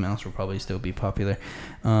like Mickey Mouse will probably still be popular.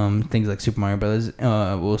 Things like Super Mario Bros.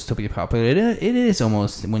 Will still be popular. It is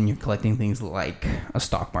almost when you're collecting things like a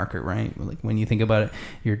stock market, right? Like when you think about it,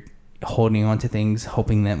 you're holding on to things,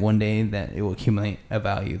 hoping that one day that it will accumulate a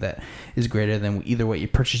value that is greater than either what you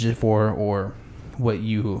purchased it for or what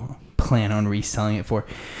you plan on reselling it for.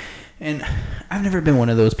 And I've never been one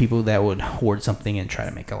of those people that would hoard something and try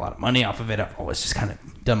to make a lot of money off of it. I've always just kind of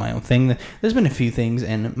done my own thing. There's been a few things,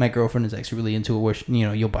 and my girlfriend is actually really into it where,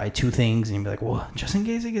 you'll buy 2 things and you'll be like, well, just in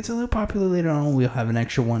case it gets a little popular later on, we'll have an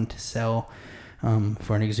extra one to sell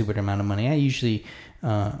for an exuberant amount of money. I usually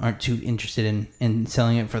aren't too interested in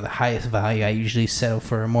selling it for the highest value. I usually settle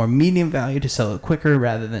for a more medium value to sell it quicker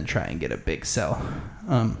rather than try and get a big sell.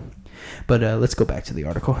 But let's go back to the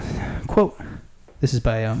article. Quote, this is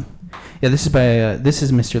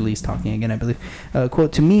Mr. Lee's talking again, I believe.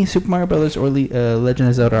 Quote, to me, Super Mario Brothers or Legend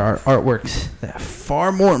of Zelda are artworks that are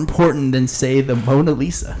far more important than, say, the Mona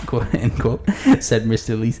Lisa, quote, end quote, said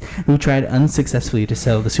Mr. Lee, who tried unsuccessfully to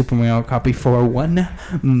sell the Super Mario copy for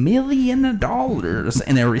 $1 million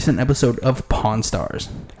in a recent episode of Pawn Stars.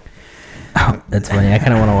 Oh, that's funny. I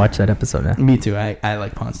kind of want to watch that episode now. Me too. I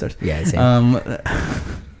like Pawn Stars. Yeah, same.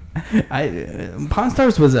 Pawn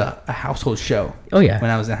Stars was a household show. Oh yeah.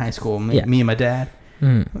 When I was in high school, me and my dad,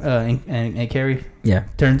 and Carrie. Yeah.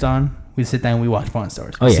 Turns on. We sit down. We watch Pawn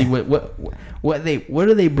Stars. Oh yeah. See what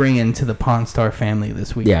are they bringing to the Pawn Star family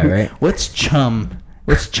this week? Yeah. Right. What's Chum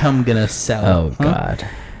gonna sell? Oh God.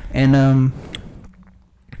 And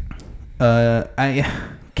I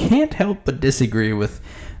can't help but disagree with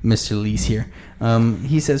Mr. Lee's here.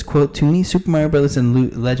 He says, quote, to me, Super Mario Brothers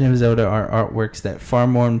and Legend of Zelda are artworks that are far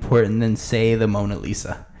more important than, say, the Mona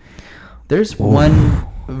Lisa. There's one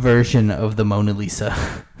version of the Mona Lisa.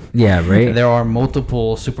 Yeah, right? There are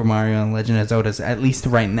multiple Super Mario and Legend of Zeldas, at least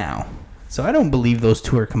right now. So I don't believe those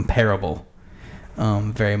two are comparable.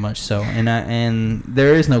 Very much so. And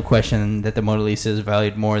there is no question that the Mona Lisa is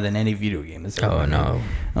valued more than any video game. Oh, no.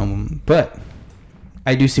 But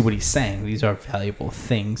I do see what he's saying. These are valuable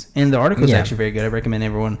things. And the article is actually very good. I recommend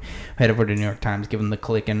everyone head over to New York Times, give them the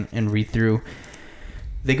click and read through.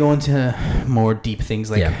 They go into more deep things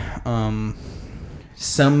like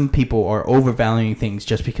some people are overvaluing things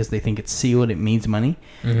just because they think it's sealed, it means money.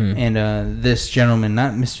 Mm-hmm. And this gentleman,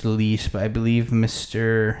 not Mr. Leash, but I believe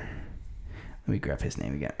Mr. Let me grab his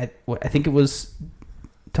name again. I think it was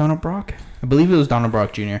Donald Brock. I believe it was Donald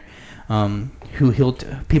Brock Jr., who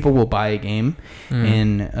people will buy a game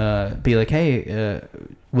and be like, hey,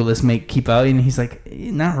 will this keep value? And he's like,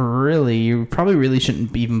 not really. You probably really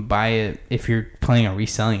shouldn't even buy it if you're planning on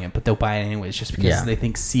reselling it, but they'll buy it anyways just because they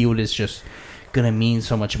think sealed is just gonna mean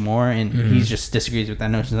so much more. And he just disagrees with that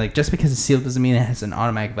notion. Like, just because it's sealed doesn't mean it has an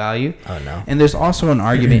automatic value. Oh no. And there's also an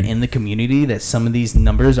argument in the community that some of these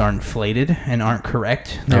numbers are inflated and aren't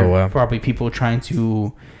correct. They're probably people trying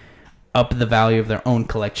to up the value of their own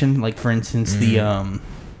collection. Like, for instance, let's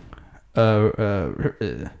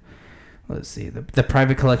see, the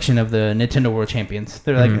private collection of the Nintendo World Champions.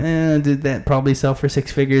 They're like, did that probably sell for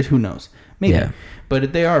 6 figures? Who knows? Maybe. Yeah.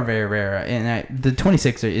 But they are very rare. And the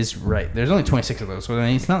 26 is right. There's only 26 of those. So I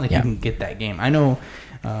mean, it's not like you can get that game. I know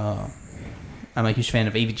I'm a huge fan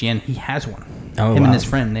of AVGN. He has one. Oh, Him and his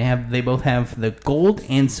friend. They both have the gold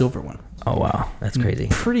and silver one. Oh, wow. That's crazy.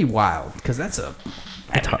 Pretty wild. Because that's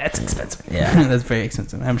expensive. Yeah. That's very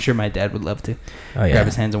expensive. I'm sure my dad would love to grab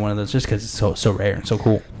his hands on one of those just because it's so rare and so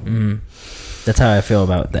cool. That's how I feel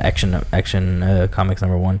about the action comics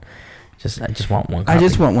 #1. I just want one copy. I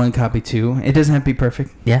just want one copy too. It doesn't have to be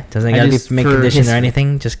perfect. Yeah, doesn't gotta be mint condition or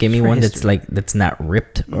anything. Just give me one that's not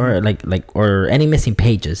ripped or or any missing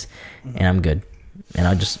pages, and I'm good. And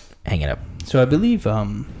I'll just hang it up. So I believe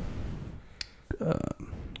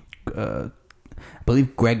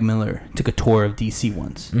Greg Miller took a tour of DC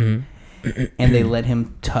once, and they let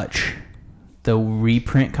him touch the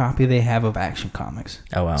reprint copy they have of Action Comics.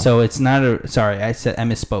 Oh wow! So it's not I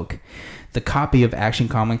misspoke. The copy of Action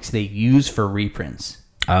Comics they use for reprints,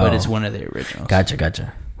 but it's one of the originals.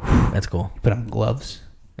 Gotcha. That's cool. Put on gloves.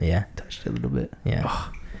 Yeah. Touched it a little bit. Yeah.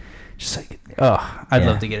 I'd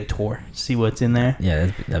love to get a tour, see what's in there.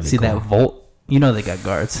 Yeah, that'd be see cool. That vault. You know they got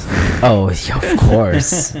guards. Oh, of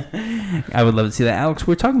course. I would love to see that. Alex,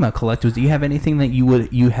 we're talking about collectors. Do you have anything that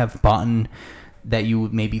you have bought that you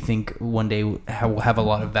would maybe think one day will have a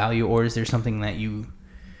lot of value, or is there something that you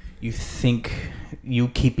think you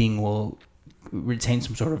keeping will retain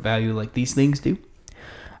some sort of value like these things do?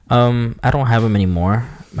 I don't have them anymore.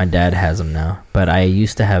 My dad has them now, but I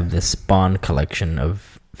used to have this Spawn collection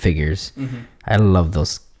of figures. I love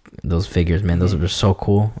those figures, man. Those were so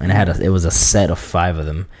cool, and it was a set of 5 of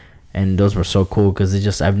them, and those were so cool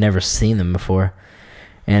because I've never seen them before,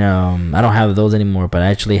 and I don't have those anymore. But I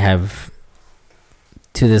actually have,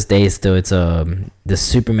 to this day still, it's the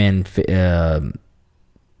Superman.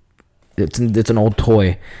 It's an old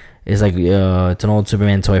toy. It's like it's an old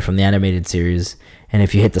Superman toy from the animated series. And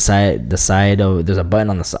if you hit the side there's a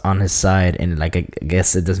button on his side, and I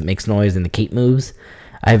guess it just makes noise and the cape moves.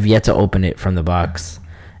 I've yet to open it from the box,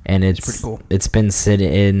 and it's pretty cool. It's been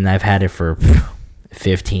sitting in. I've had it for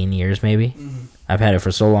 15 years maybe. I've had it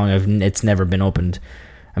for so long. It's never been opened.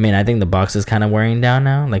 I mean, I think the box is kind of wearing down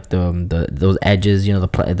now, like the those edges,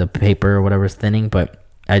 the paper or whatever is thinning. But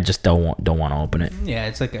I just don't want to open it. Yeah,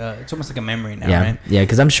 it's it's almost like a memory now, yeah. right? Yeah,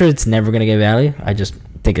 because I'm sure it's never gonna get value. I just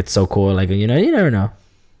think it's so cool. Like you never know.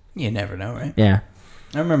 You never know, right? Yeah.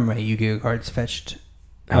 I remember my Yu-Gi-Oh cards fetched.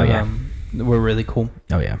 Oh yeah. Were really cool.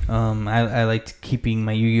 Oh yeah. I liked keeping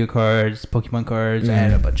my Yu-Gi-Oh cards, Pokemon cards. I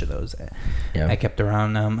had a bunch of those. I kept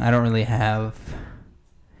around. I don't really have,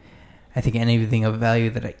 I think, anything of value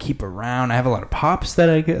that I keep around. I have a lot of pops that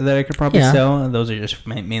I could probably sell. Those are just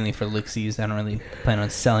mainly for lixies. I don't really plan on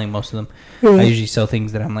selling most of them. I usually sell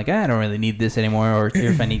things that I'm like, I don't really need this anymore, or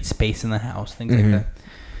if I need space in the house, things like that.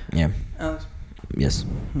 Yeah. Yes.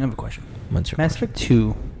 I have a question. What's your Mass Effect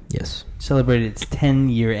 2 Yes. celebrated its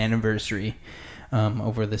 10-year anniversary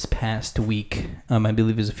over this past week. I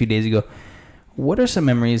believe it was a few days ago. What are some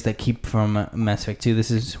memories that keep from Mass Effect 2?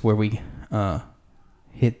 This is where we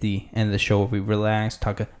hit the end of the show, where we relax,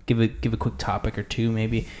 give a quick topic or two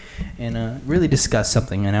maybe, and really discuss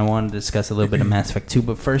something. And I wanted to discuss a little bit of Mass Effect 2,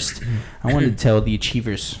 but first I wanted to tell the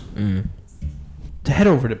Achievers to head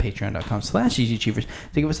over to patreon.com/easyachievers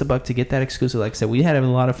to give us the buck to get that exclusive. Like I said, we had a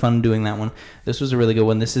lot of fun doing that one. This was a really good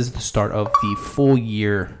one. This is the start of the full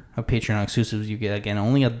year of Patreon exclusives. You get, again,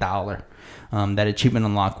 only $1. That achievement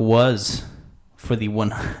unlock was for the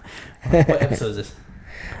one. What episode is this?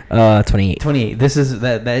 28. 28. This is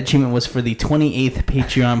that achievement was for the 28th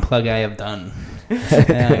Patreon plug I have done.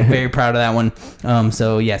 I'm very proud of that one.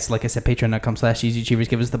 So yes, like I said, patreon.com/easyachievers.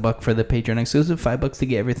 Give us the buck for the Patreon exclusive. $5 to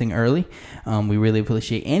get everything early. We really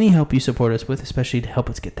appreciate any help you support us with, especially to help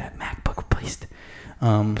us get that MacBook replaced.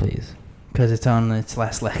 Please. Because it's on its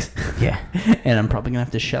last legs. Yeah. And I'm probably going to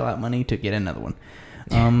have to shell out money to get another one.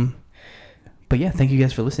 But yeah, thank you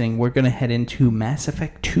guys for listening. We're going to head into Mass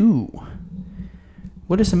Effect 2.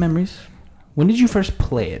 What are some memories? When did you first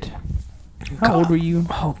play it? How old were you?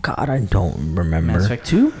 Oh, God, I don't remember. Mass Effect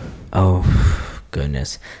 2? Oh,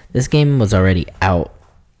 goodness. This game was already out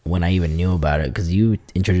when I even knew about it, because you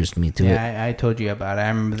introduced me to it. Yeah, I told you about it. I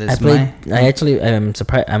remember this. I'm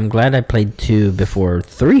surprised. I'm glad I played 2 before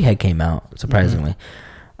 3 had came out, surprisingly.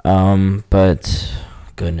 But,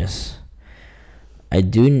 goodness. I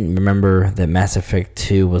do remember that Mass Effect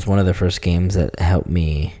 2 was one of the first games that helped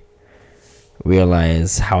me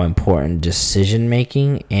realize how important decision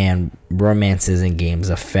making and romances in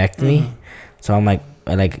games affect me. So I'm like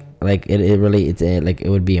it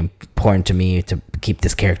would be important to me to keep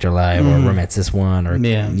this character alive or romance this one, or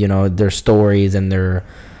their stories and their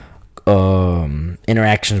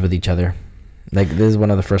interactions with each other. Like, this is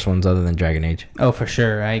one of the first ones other than Dragon Age. Oh, for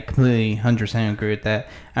sure. I completely 100% agree with that.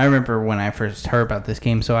 I remember when I first heard about this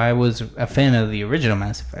game, so I was a fan of the original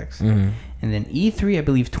Mass Effects. And then E3, I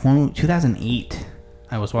believe, 2008.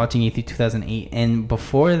 I was watching E3 2008, and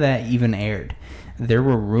before that even aired, there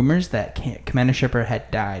were rumors that Commander Shepard had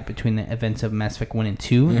died between the events of Mass Effect 1 and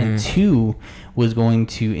 2, and 2 was going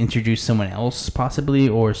to introduce someone else, possibly,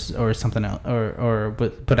 or something else,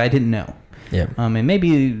 but I didn't know. Yeah. And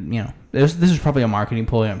maybe, this is probably a marketing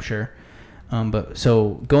ploy, I'm sure. But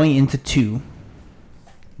so going into 2,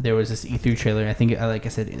 there was this E3 trailer. I think, like I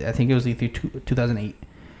said, I think it was E3 2008.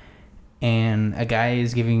 And a guy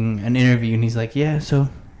is giving an interview, and he's like, yeah, so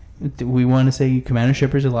we want to say Commander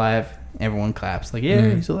Shepard's alive. Everyone claps. Like,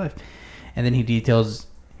 yeah, he's alive. And then he details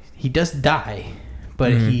he does die,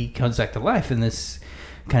 but he comes back to life in this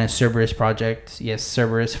kind of Cerberus project. Yes,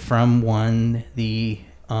 Cerberus from 1, the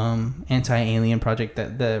anti-alien project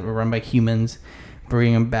that were run by humans,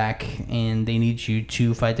 bring them back, and they need you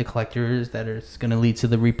to fight the collectors that are going to lead to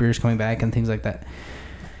the Reapers coming back and things like that.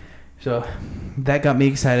 So that got me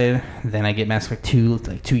excited. Then I get Mass Effect 2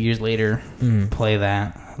 like 2 years later, play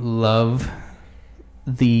that, love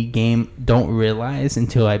the game. Don't realize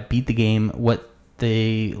until I beat the game what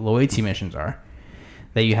the loyalty missions are,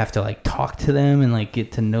 that you have to like talk to them and like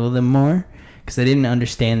get to know them more. Because I didn't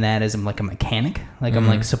understand that as I'm like a mechanic. Like I'm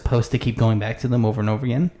like supposed to keep going back to them over and over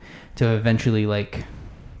again to eventually like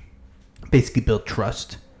basically build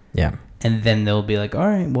trust. Yeah. And then they'll be like, all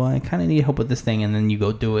right, well, I kind of need help with this thing. And then you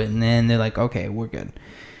go do it. And then they're like, okay, we're good.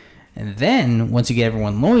 And then once you get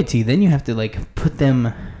everyone loyalty, then you have to like put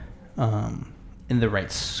them in the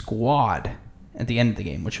right squad at the end of the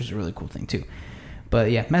game, which was a really cool thing too.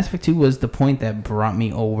 But yeah, Mass Effect 2 was the point that brought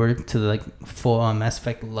me over to the like full Mass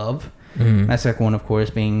Effect love. Mass Effect 1, of course,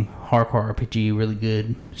 being hardcore RPG, really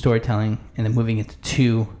good storytelling, and then moving into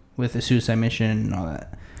 2 with the suicide mission and all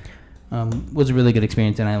that. Was a really good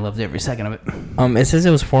experience, and I loved every second of it. It says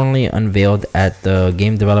it was formally unveiled at the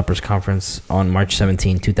Game Developers Conference on March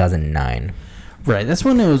 17, 2009. Right, that's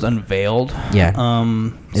when it was unveiled. Yeah.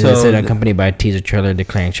 So It said accompanied by a teaser trailer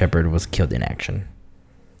declaring Shepard was killed in action.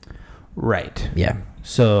 Right. Yeah.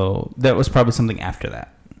 So that was probably something after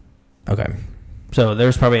that. Okay. So there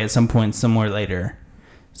was probably at some point somewhere later,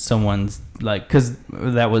 someone's like, because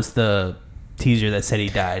that was the teaser that said he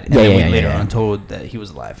died, and then we later on told that he was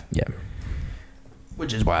alive. Yeah.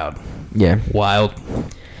 Which is wild. Yeah. Wild.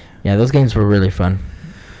 Yeah, those games were really fun.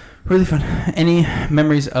 Really fun. Any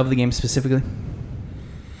memories of the game specifically?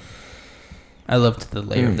 I loved the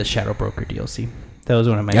layer of the Shadow Broker DLC. That was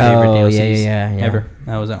one of my favorite DLCs ever.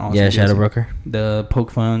 That was an awesome DLC. Shadow Broker. The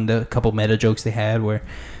poke fun, the couple meta jokes they had where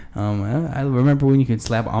I remember when you could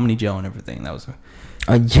slap Omni Gel and everything. That was a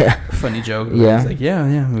funny joke. Yeah. It's like,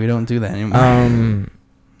 yeah, we don't do that anymore.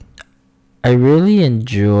 I really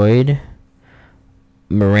enjoyed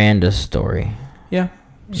Miranda's story. Yeah.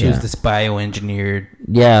 She was this bioengineered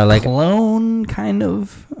clone kind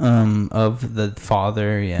of the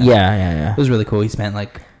father. Yeah. It was really cool. He spent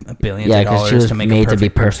like billions of dollars to make made a perfect to be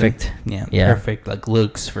perfect. Yeah. Perfect like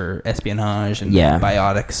looks for espionage and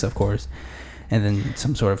biotics, of course. And then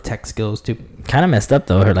some sort of tech skills too. Kind of messed up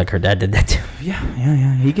though. Her dad did that too.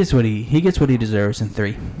 Yeah. He gets what he deserves in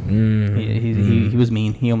 3. He was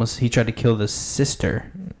mean. He tried to kill the sister.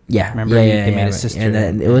 Yeah, remember they made a sister.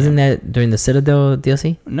 And it wasn't that during the Citadel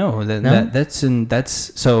DLC? No,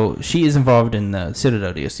 that's so she is involved in the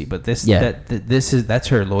Citadel DLC, but that's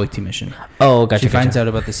her loyalty mission. Oh, gotcha. She finds out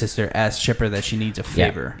about the sister, asks Shepard that she needs a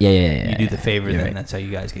favor. Yeah. You do the favor, then that's how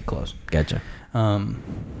you guys get close. Gotcha.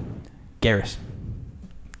 Garrus.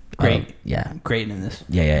 Great. Great in this.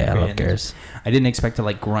 Yeah. I love Garrus. I didn't expect to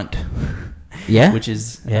like grunt. Yeah. Which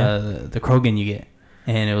is the Krogan you get.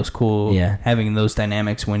 And it was cool having those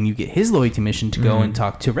dynamics when you get his loyalty mission to go and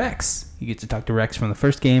talk to Rex. You get to talk to Rex from the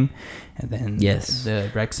first game, and then the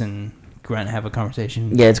Rex and Grunt have a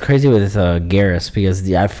conversation. Yeah, it's crazy with Garrus because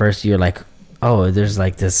at first you're like, oh, there's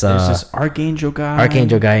like this... there's this Archangel guy.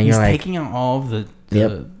 And you're like... He's taking out all of the...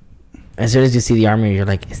 Yep. As soon as you see the armor, you're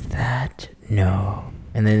like, is that... No.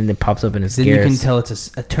 And then it pops up and it's Garrus. Then you can tell it's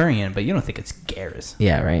a Turian, but you don't think it's Garrus.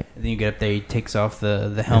 Yeah, right. And then you get up there, he takes off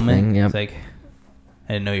the helmet. It's like...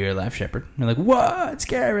 I didn't know you were alive, Shepard. You're like, what? It's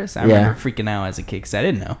Garrus. I remember freaking out as a kid because I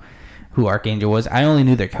didn't know who Archangel was. I only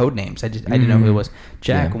knew their code names. I didn't know who it was.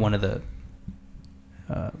 Jack, one of the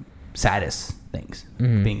saddest things,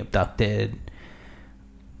 being abducted,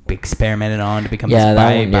 experimented on to become this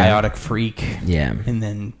biotic freak. Yeah, and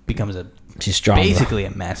then becomes she's strong, basically a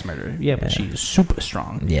mass murderer. Yeah, but she's super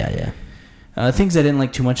strong. Yeah. Things I didn't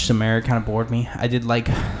like too much. Samara kind of bored me. I did like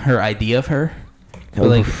her idea of her. But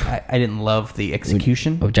like I didn't love the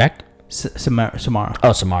execution. Of Jack? Samara.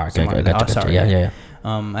 Oh, Samara. Gotcha. Sorry. Yeah.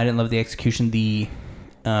 I didn't love the execution.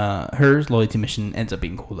 Her loyalty mission ends up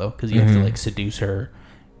being cool though, because you have to like seduce her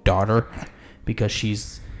daughter, because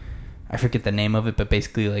she's, I forget the name of it, but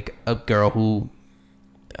basically like a girl who,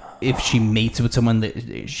 if she mates with someone,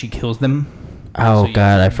 that she kills them. Oh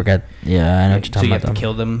God, I forgot. Yeah, I know what you're talking about. So you have to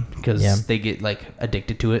kill them because they get like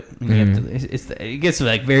addicted to it. And you have to. It gets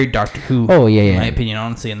like very Doctor Who. Oh yeah. In my opinion,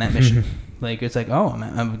 honestly, in that mission, like it's like, oh,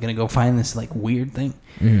 I'm gonna go find this like weird thing,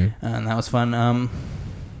 and that was fun.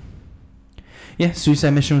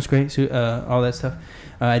 Suicide Mission was great. All that stuff.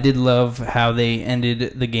 I did love how they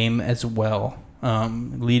ended the game as well,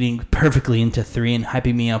 leading perfectly into 3 and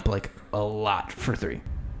hyping me up like a lot for 3.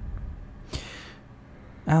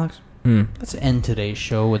 Alex. Let's end today's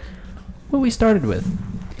show with what we started with.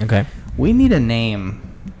 Okay. We need a name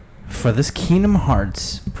for this Kingdom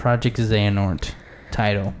Hearts Project Xehanort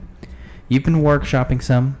title. You've been workshopping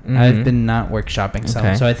some. I've been not workshopping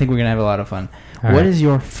some. So I think we're going to have a lot of fun. What is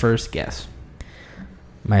your first guess?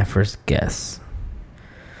 My first guess.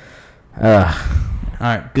 All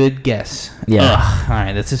right. Good guess. Yeah. All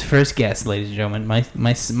right. That's his first guess, ladies and gentlemen. My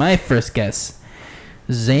first guess.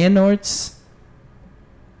 Xehanort's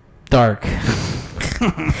Dark.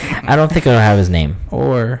 I don't think I'll have his name.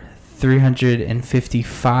 Or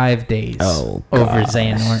 355 days over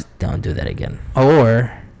Xehanort. Don't do that again.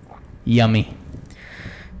 Or Yummy.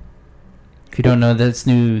 If you don't know, that's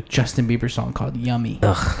new Justin Bieber song called Yummy.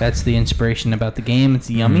 Ugh. That's the inspiration about the game. It's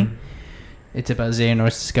Yummy. It's about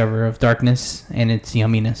Xehanort's discoverer of darkness and its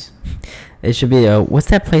yumminess. It should be what's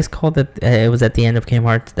that place called that it was at the end of Kingdom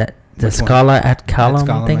Hearts? That the Scala at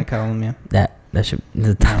Callum thing? At Callum, yeah. That should.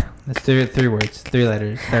 That's three words, 3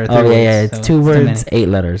 letters. There are 3 words, yeah. It's 2 words, 8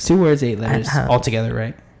 letters. 2 words, 8 letters altogether,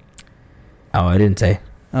 right? Oh, I didn't say.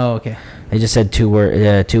 Oh, okay. I just said 2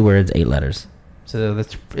 words, 8 letters. So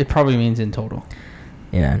it probably means in total.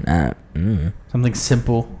 Yeah. Something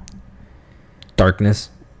simple. Darkness.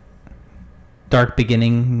 Dark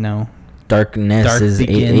beginning. No. Darkness is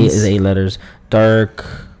 8 letters. Dark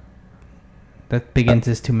That Big Int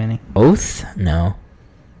is too many. Oath? No.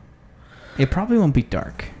 It probably won't be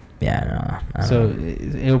Dark. Yeah, no. I So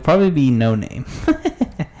don't know. it'll probably be No Name.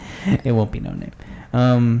 It won't be No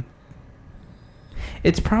Name.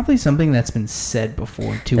 It's probably something that's been said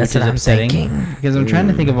before too, That's which is what I'm upsetting. thinking. Because I'm trying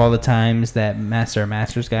to think of all the times that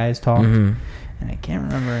Masters guys talked, Mhm. and I can't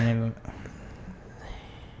remember any of it.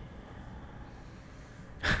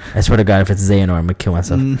 I swear to God, if it's Xehanort, I'm gonna kill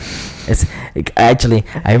myself. It's actually,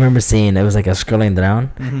 I remember seeing it was like a scrolling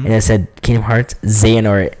down, Mhm. and it said Kingdom Hearts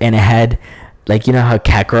Xehanort, and it had like, you know how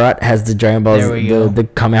Kakarot has the Dragon Balls, There we go. the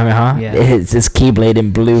Kamehameha. Yeah. It's his Keyblade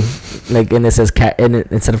in blue, like, and it says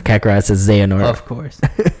instead of Kakarot, it says Xehanort. Of course.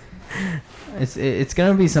 It's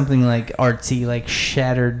gonna be something like artsy, like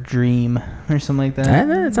Shattered Dream or something like that.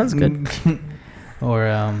 That sounds good. Or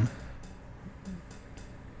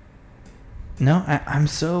no, I'm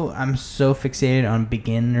so fixated on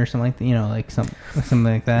Begin or something like that. You know, like something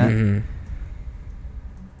like that. Mhm.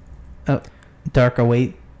 Oh, Dark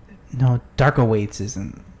Await. No, Dark Awaits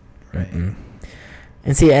isn't right. Mm-mm.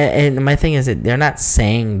 And see, and my thing is that they're not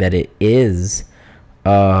saying that it is.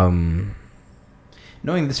 Knowing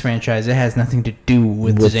this franchise, it has nothing to do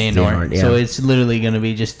with Xehanort. Xehanort, yeah. So it's literally going to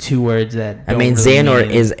be just two words that. I don't mean, really Xehanort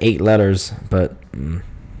mean- is 8 letters, but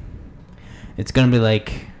It's going to be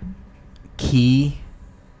like Key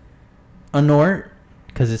Anort,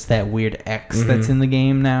 because it's that weird X that's Mhm. in the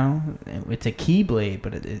game now. It's a Keyblade,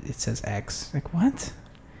 but it says X. Like, what?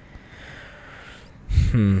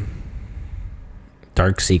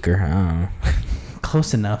 Dark Seeker. I don't know.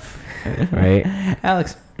 Close enough. Right?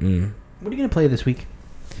 Alex, Mm. what are you going to play this week?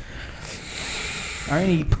 Are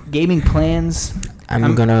any gaming plans?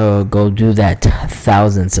 I'm gonna go do that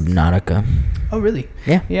 1,000 Subnautica. Oh, really?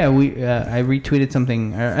 Yeah. Yeah, I retweeted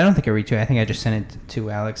something. I don't think I retweeted. I think I just sent it to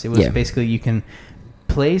Alex. It was basically you can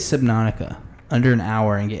play Subnautica under an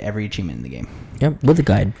hour and get every achievement in the game. Yep, with the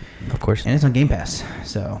guide, of course. And it's on Game Pass.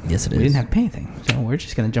 So Yes, it we is. didn't have to pay anything. So we're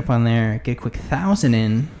just going to jump on there, get a quick 1,000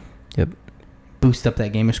 in, Yep. boost up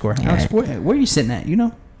that gamer score. Yeah. Alex, where are you sitting at? You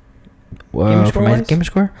know? For my score-wise? gamer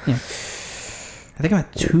score? Yeah. I think I'm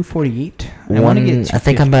at 248. I want to get I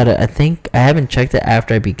think I'm about I think I haven't checked it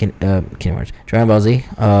after I beat Kingdom Hearts Dragon Ball Z.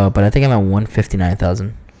 But I think I'm at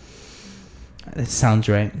 159,000. That sounds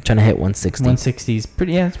right. Trying to hit 160. 160 is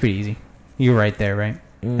pretty. Yeah, it's pretty easy. You're right there, right?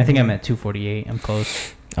 I think I'm Mhm. at 248. I'm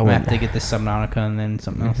close. I I'm gonna have went- to get this Subnautica and then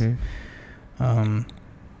something Mhm. else.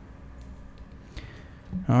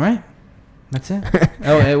 All right. That's it.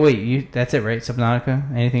 Oh, wait. That's it, right?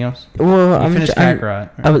 Subnautica. Anything else? Well, You I'm finished Kakarot.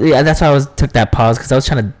 Right? yeah, that's why took that pause, because I was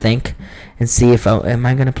trying to think and see if am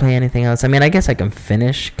I gonna play anything else. I mean, I guess I can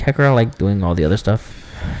finish Kakarot, like doing all the other stuff.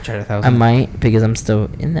 Tried 1,000. I might, because I'm still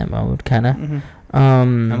in that mode, kind of. Mhm.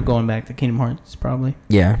 I'm going back to Kingdom Hearts probably.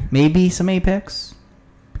 Yeah. Maybe some Apex.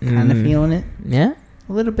 Kind of feeling it. Yeah.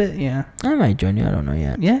 A little bit, yeah. I might join you. I don't know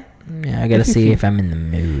yet. Yeah. Yeah, I gotta If you see feel- if I'm in the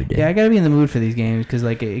mood. Yeah, I gotta be in the mood for these games because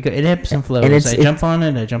like it ebbs and flows. it's- I jump on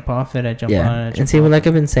it, I jump off it, I jump on it. I And jump see, off like it.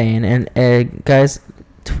 I've been saying, and guys,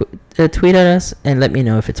 tweet at us and let me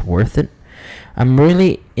know if it's worth it. I'm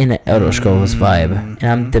really in an Elder Scrolls vibe, and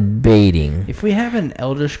I'm Mhm. debating. If we have an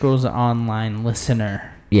Elder Scrolls Online listener,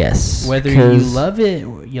 Yes, whether you 'cause- love it,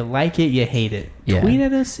 you like it, you hate it, Yeah. tweet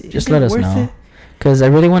at us. Just Is let it us worth know. it? Because I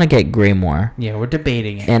really want to get Greymoor, Yeah, we're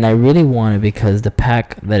debating it. and I really want it because the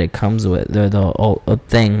pack that it comes with, the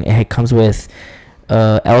thing, it comes with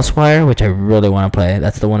Elsewhere, which I really want to play.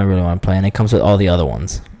 That's the one I really want to play, and it comes with all the other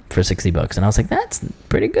ones for $60. And I was like, that's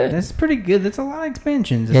pretty good. That's pretty good. That's a lot of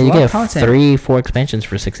expansions. That's Yeah, a you lot get of content. 3-4 expansions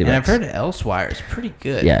for $60. And I've heard Elsewire is pretty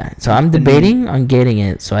good. Yeah, so I'm The new- debating on getting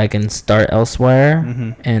it so I can start Elsewhere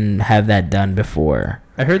Mhm. and have that done before.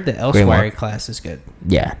 I heard the Elsewire class is good.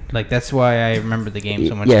 Yeah. Like that's why I remember the game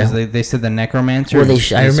so much Yeah. because they said the Necromancer. Well, I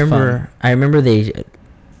is remember. fun. I remember they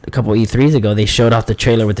a couple E3s ago they showed off the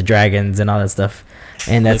trailer with the dragons and all that stuff,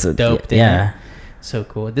 and that's Looked dope, didn't yeah. So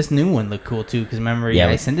cool. This new one looked cool too because remember Yeah,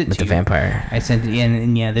 I with- sent it with to the you. vampire. I sent it in,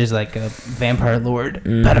 and yeah, there's like a vampire lord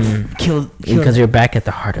about to Mhm. kill Because you're back at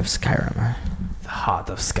the heart of Skyrim. the heart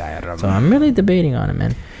of Skyrim. So I'm really debating on it,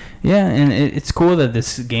 man. Yeah, and it's cool that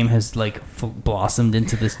this game has like blossomed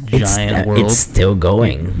into this giant world. It's still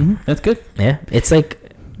going. Mhm, that's good. Yeah, it's like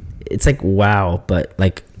WoW, but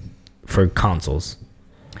like for consoles.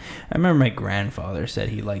 I remember my grandfather said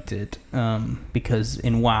he liked it because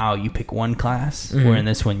in WoW you pick one class, Mhm. where in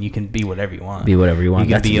this one you can be whatever you want. Be whatever you want.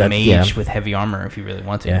 You can be a mage yeah. with heavy armor if you really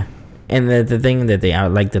want to. Yeah. And the thing that I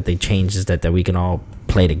like that they changed is that we can all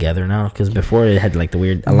play together now, because before it had like the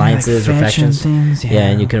weird alliances or faction factions. things. Yeah,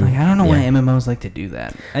 and you can. Like, I don't know why MMOs like to do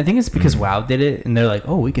that. I think it's because WoW did it, and they're like,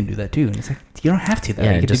 "Oh, we can do that too." And it's like, you don't have to. Though.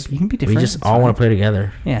 Yeah, You can be different. We just all want to play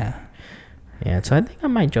together. Yeah. Yeah, so I think I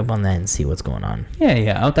might jump on that and see what's going on.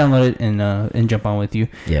 Yeah. I'll download it and jump on with you.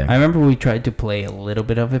 Yeah. I remember we tried to play a little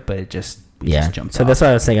bit of it, but it just jumped so off. that's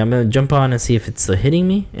what I was saying. I'm gonna jump on and see if it's still hitting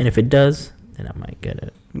me, and if it does, then I might get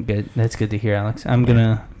it. Good. That's good to hear, Alex. I'm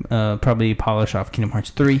gonna probably polish off Kingdom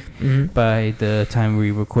Hearts 3 by the time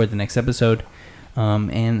we record the next episode,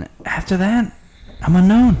 and after that, I'm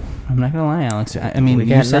unknown. I'm not gonna lie, Alex. I mean,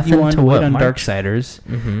 you said you wanted to wait on Darksiders.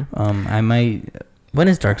 I might. When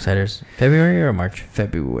is Darksiders? February or March?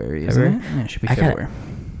 February, isn't it? Yeah, it should be February.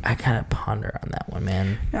 I gotta ponder on that one,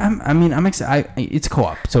 man. I'm excited. It's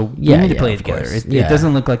co-op, so we need to play it together. It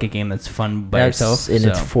doesn't look like a game that's fun by yourself. And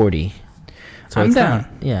it's 40. So I'm down.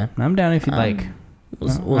 Yeah, I'm down if you'd like.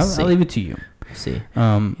 We'll see. I'll leave it to you. See.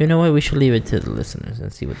 You know what? We should leave it to the listeners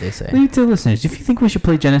and see what they say. Leave it to the listeners. If you think we should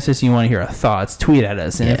play Genesis and you want to hear our thoughts, tweet at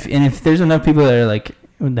us. And if there's enough people that are like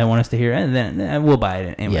that want us to hear it, then we'll buy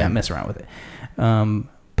it and mess around with it.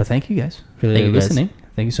 But thank you guys for listening.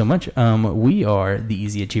 Thank you so much. We are the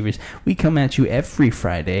Easy Achievers. We come at you every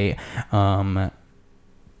Friday.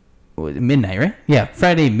 Midnight, right? Yeah,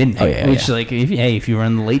 Friday midnight. If you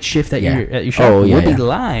run the late shift at your shop, we'll be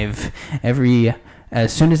live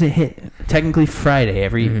as soon as it hit. Technically Friday,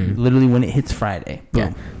 literally when it hits Friday.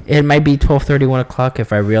 Boom. Yeah. It might be 12:30, 1 o'clock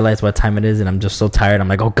if I realize what time it is, and I'm just so tired. I'm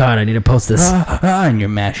like, oh god, I need to post this. And you're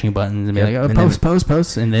mashing buttons and be like,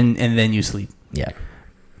 post, and then you sleep. Yeah.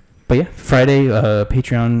 But yeah, Friday,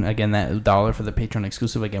 Patreon, again, that $1 for the Patreon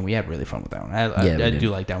exclusive. Again, we had really fun with that one. I do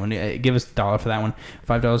like that one. Give us $1 for that one.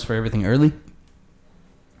 $5 for everything early.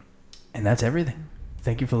 And that's everything.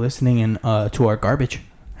 Thank you for listening and to our garbage.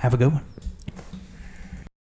 Have a good one.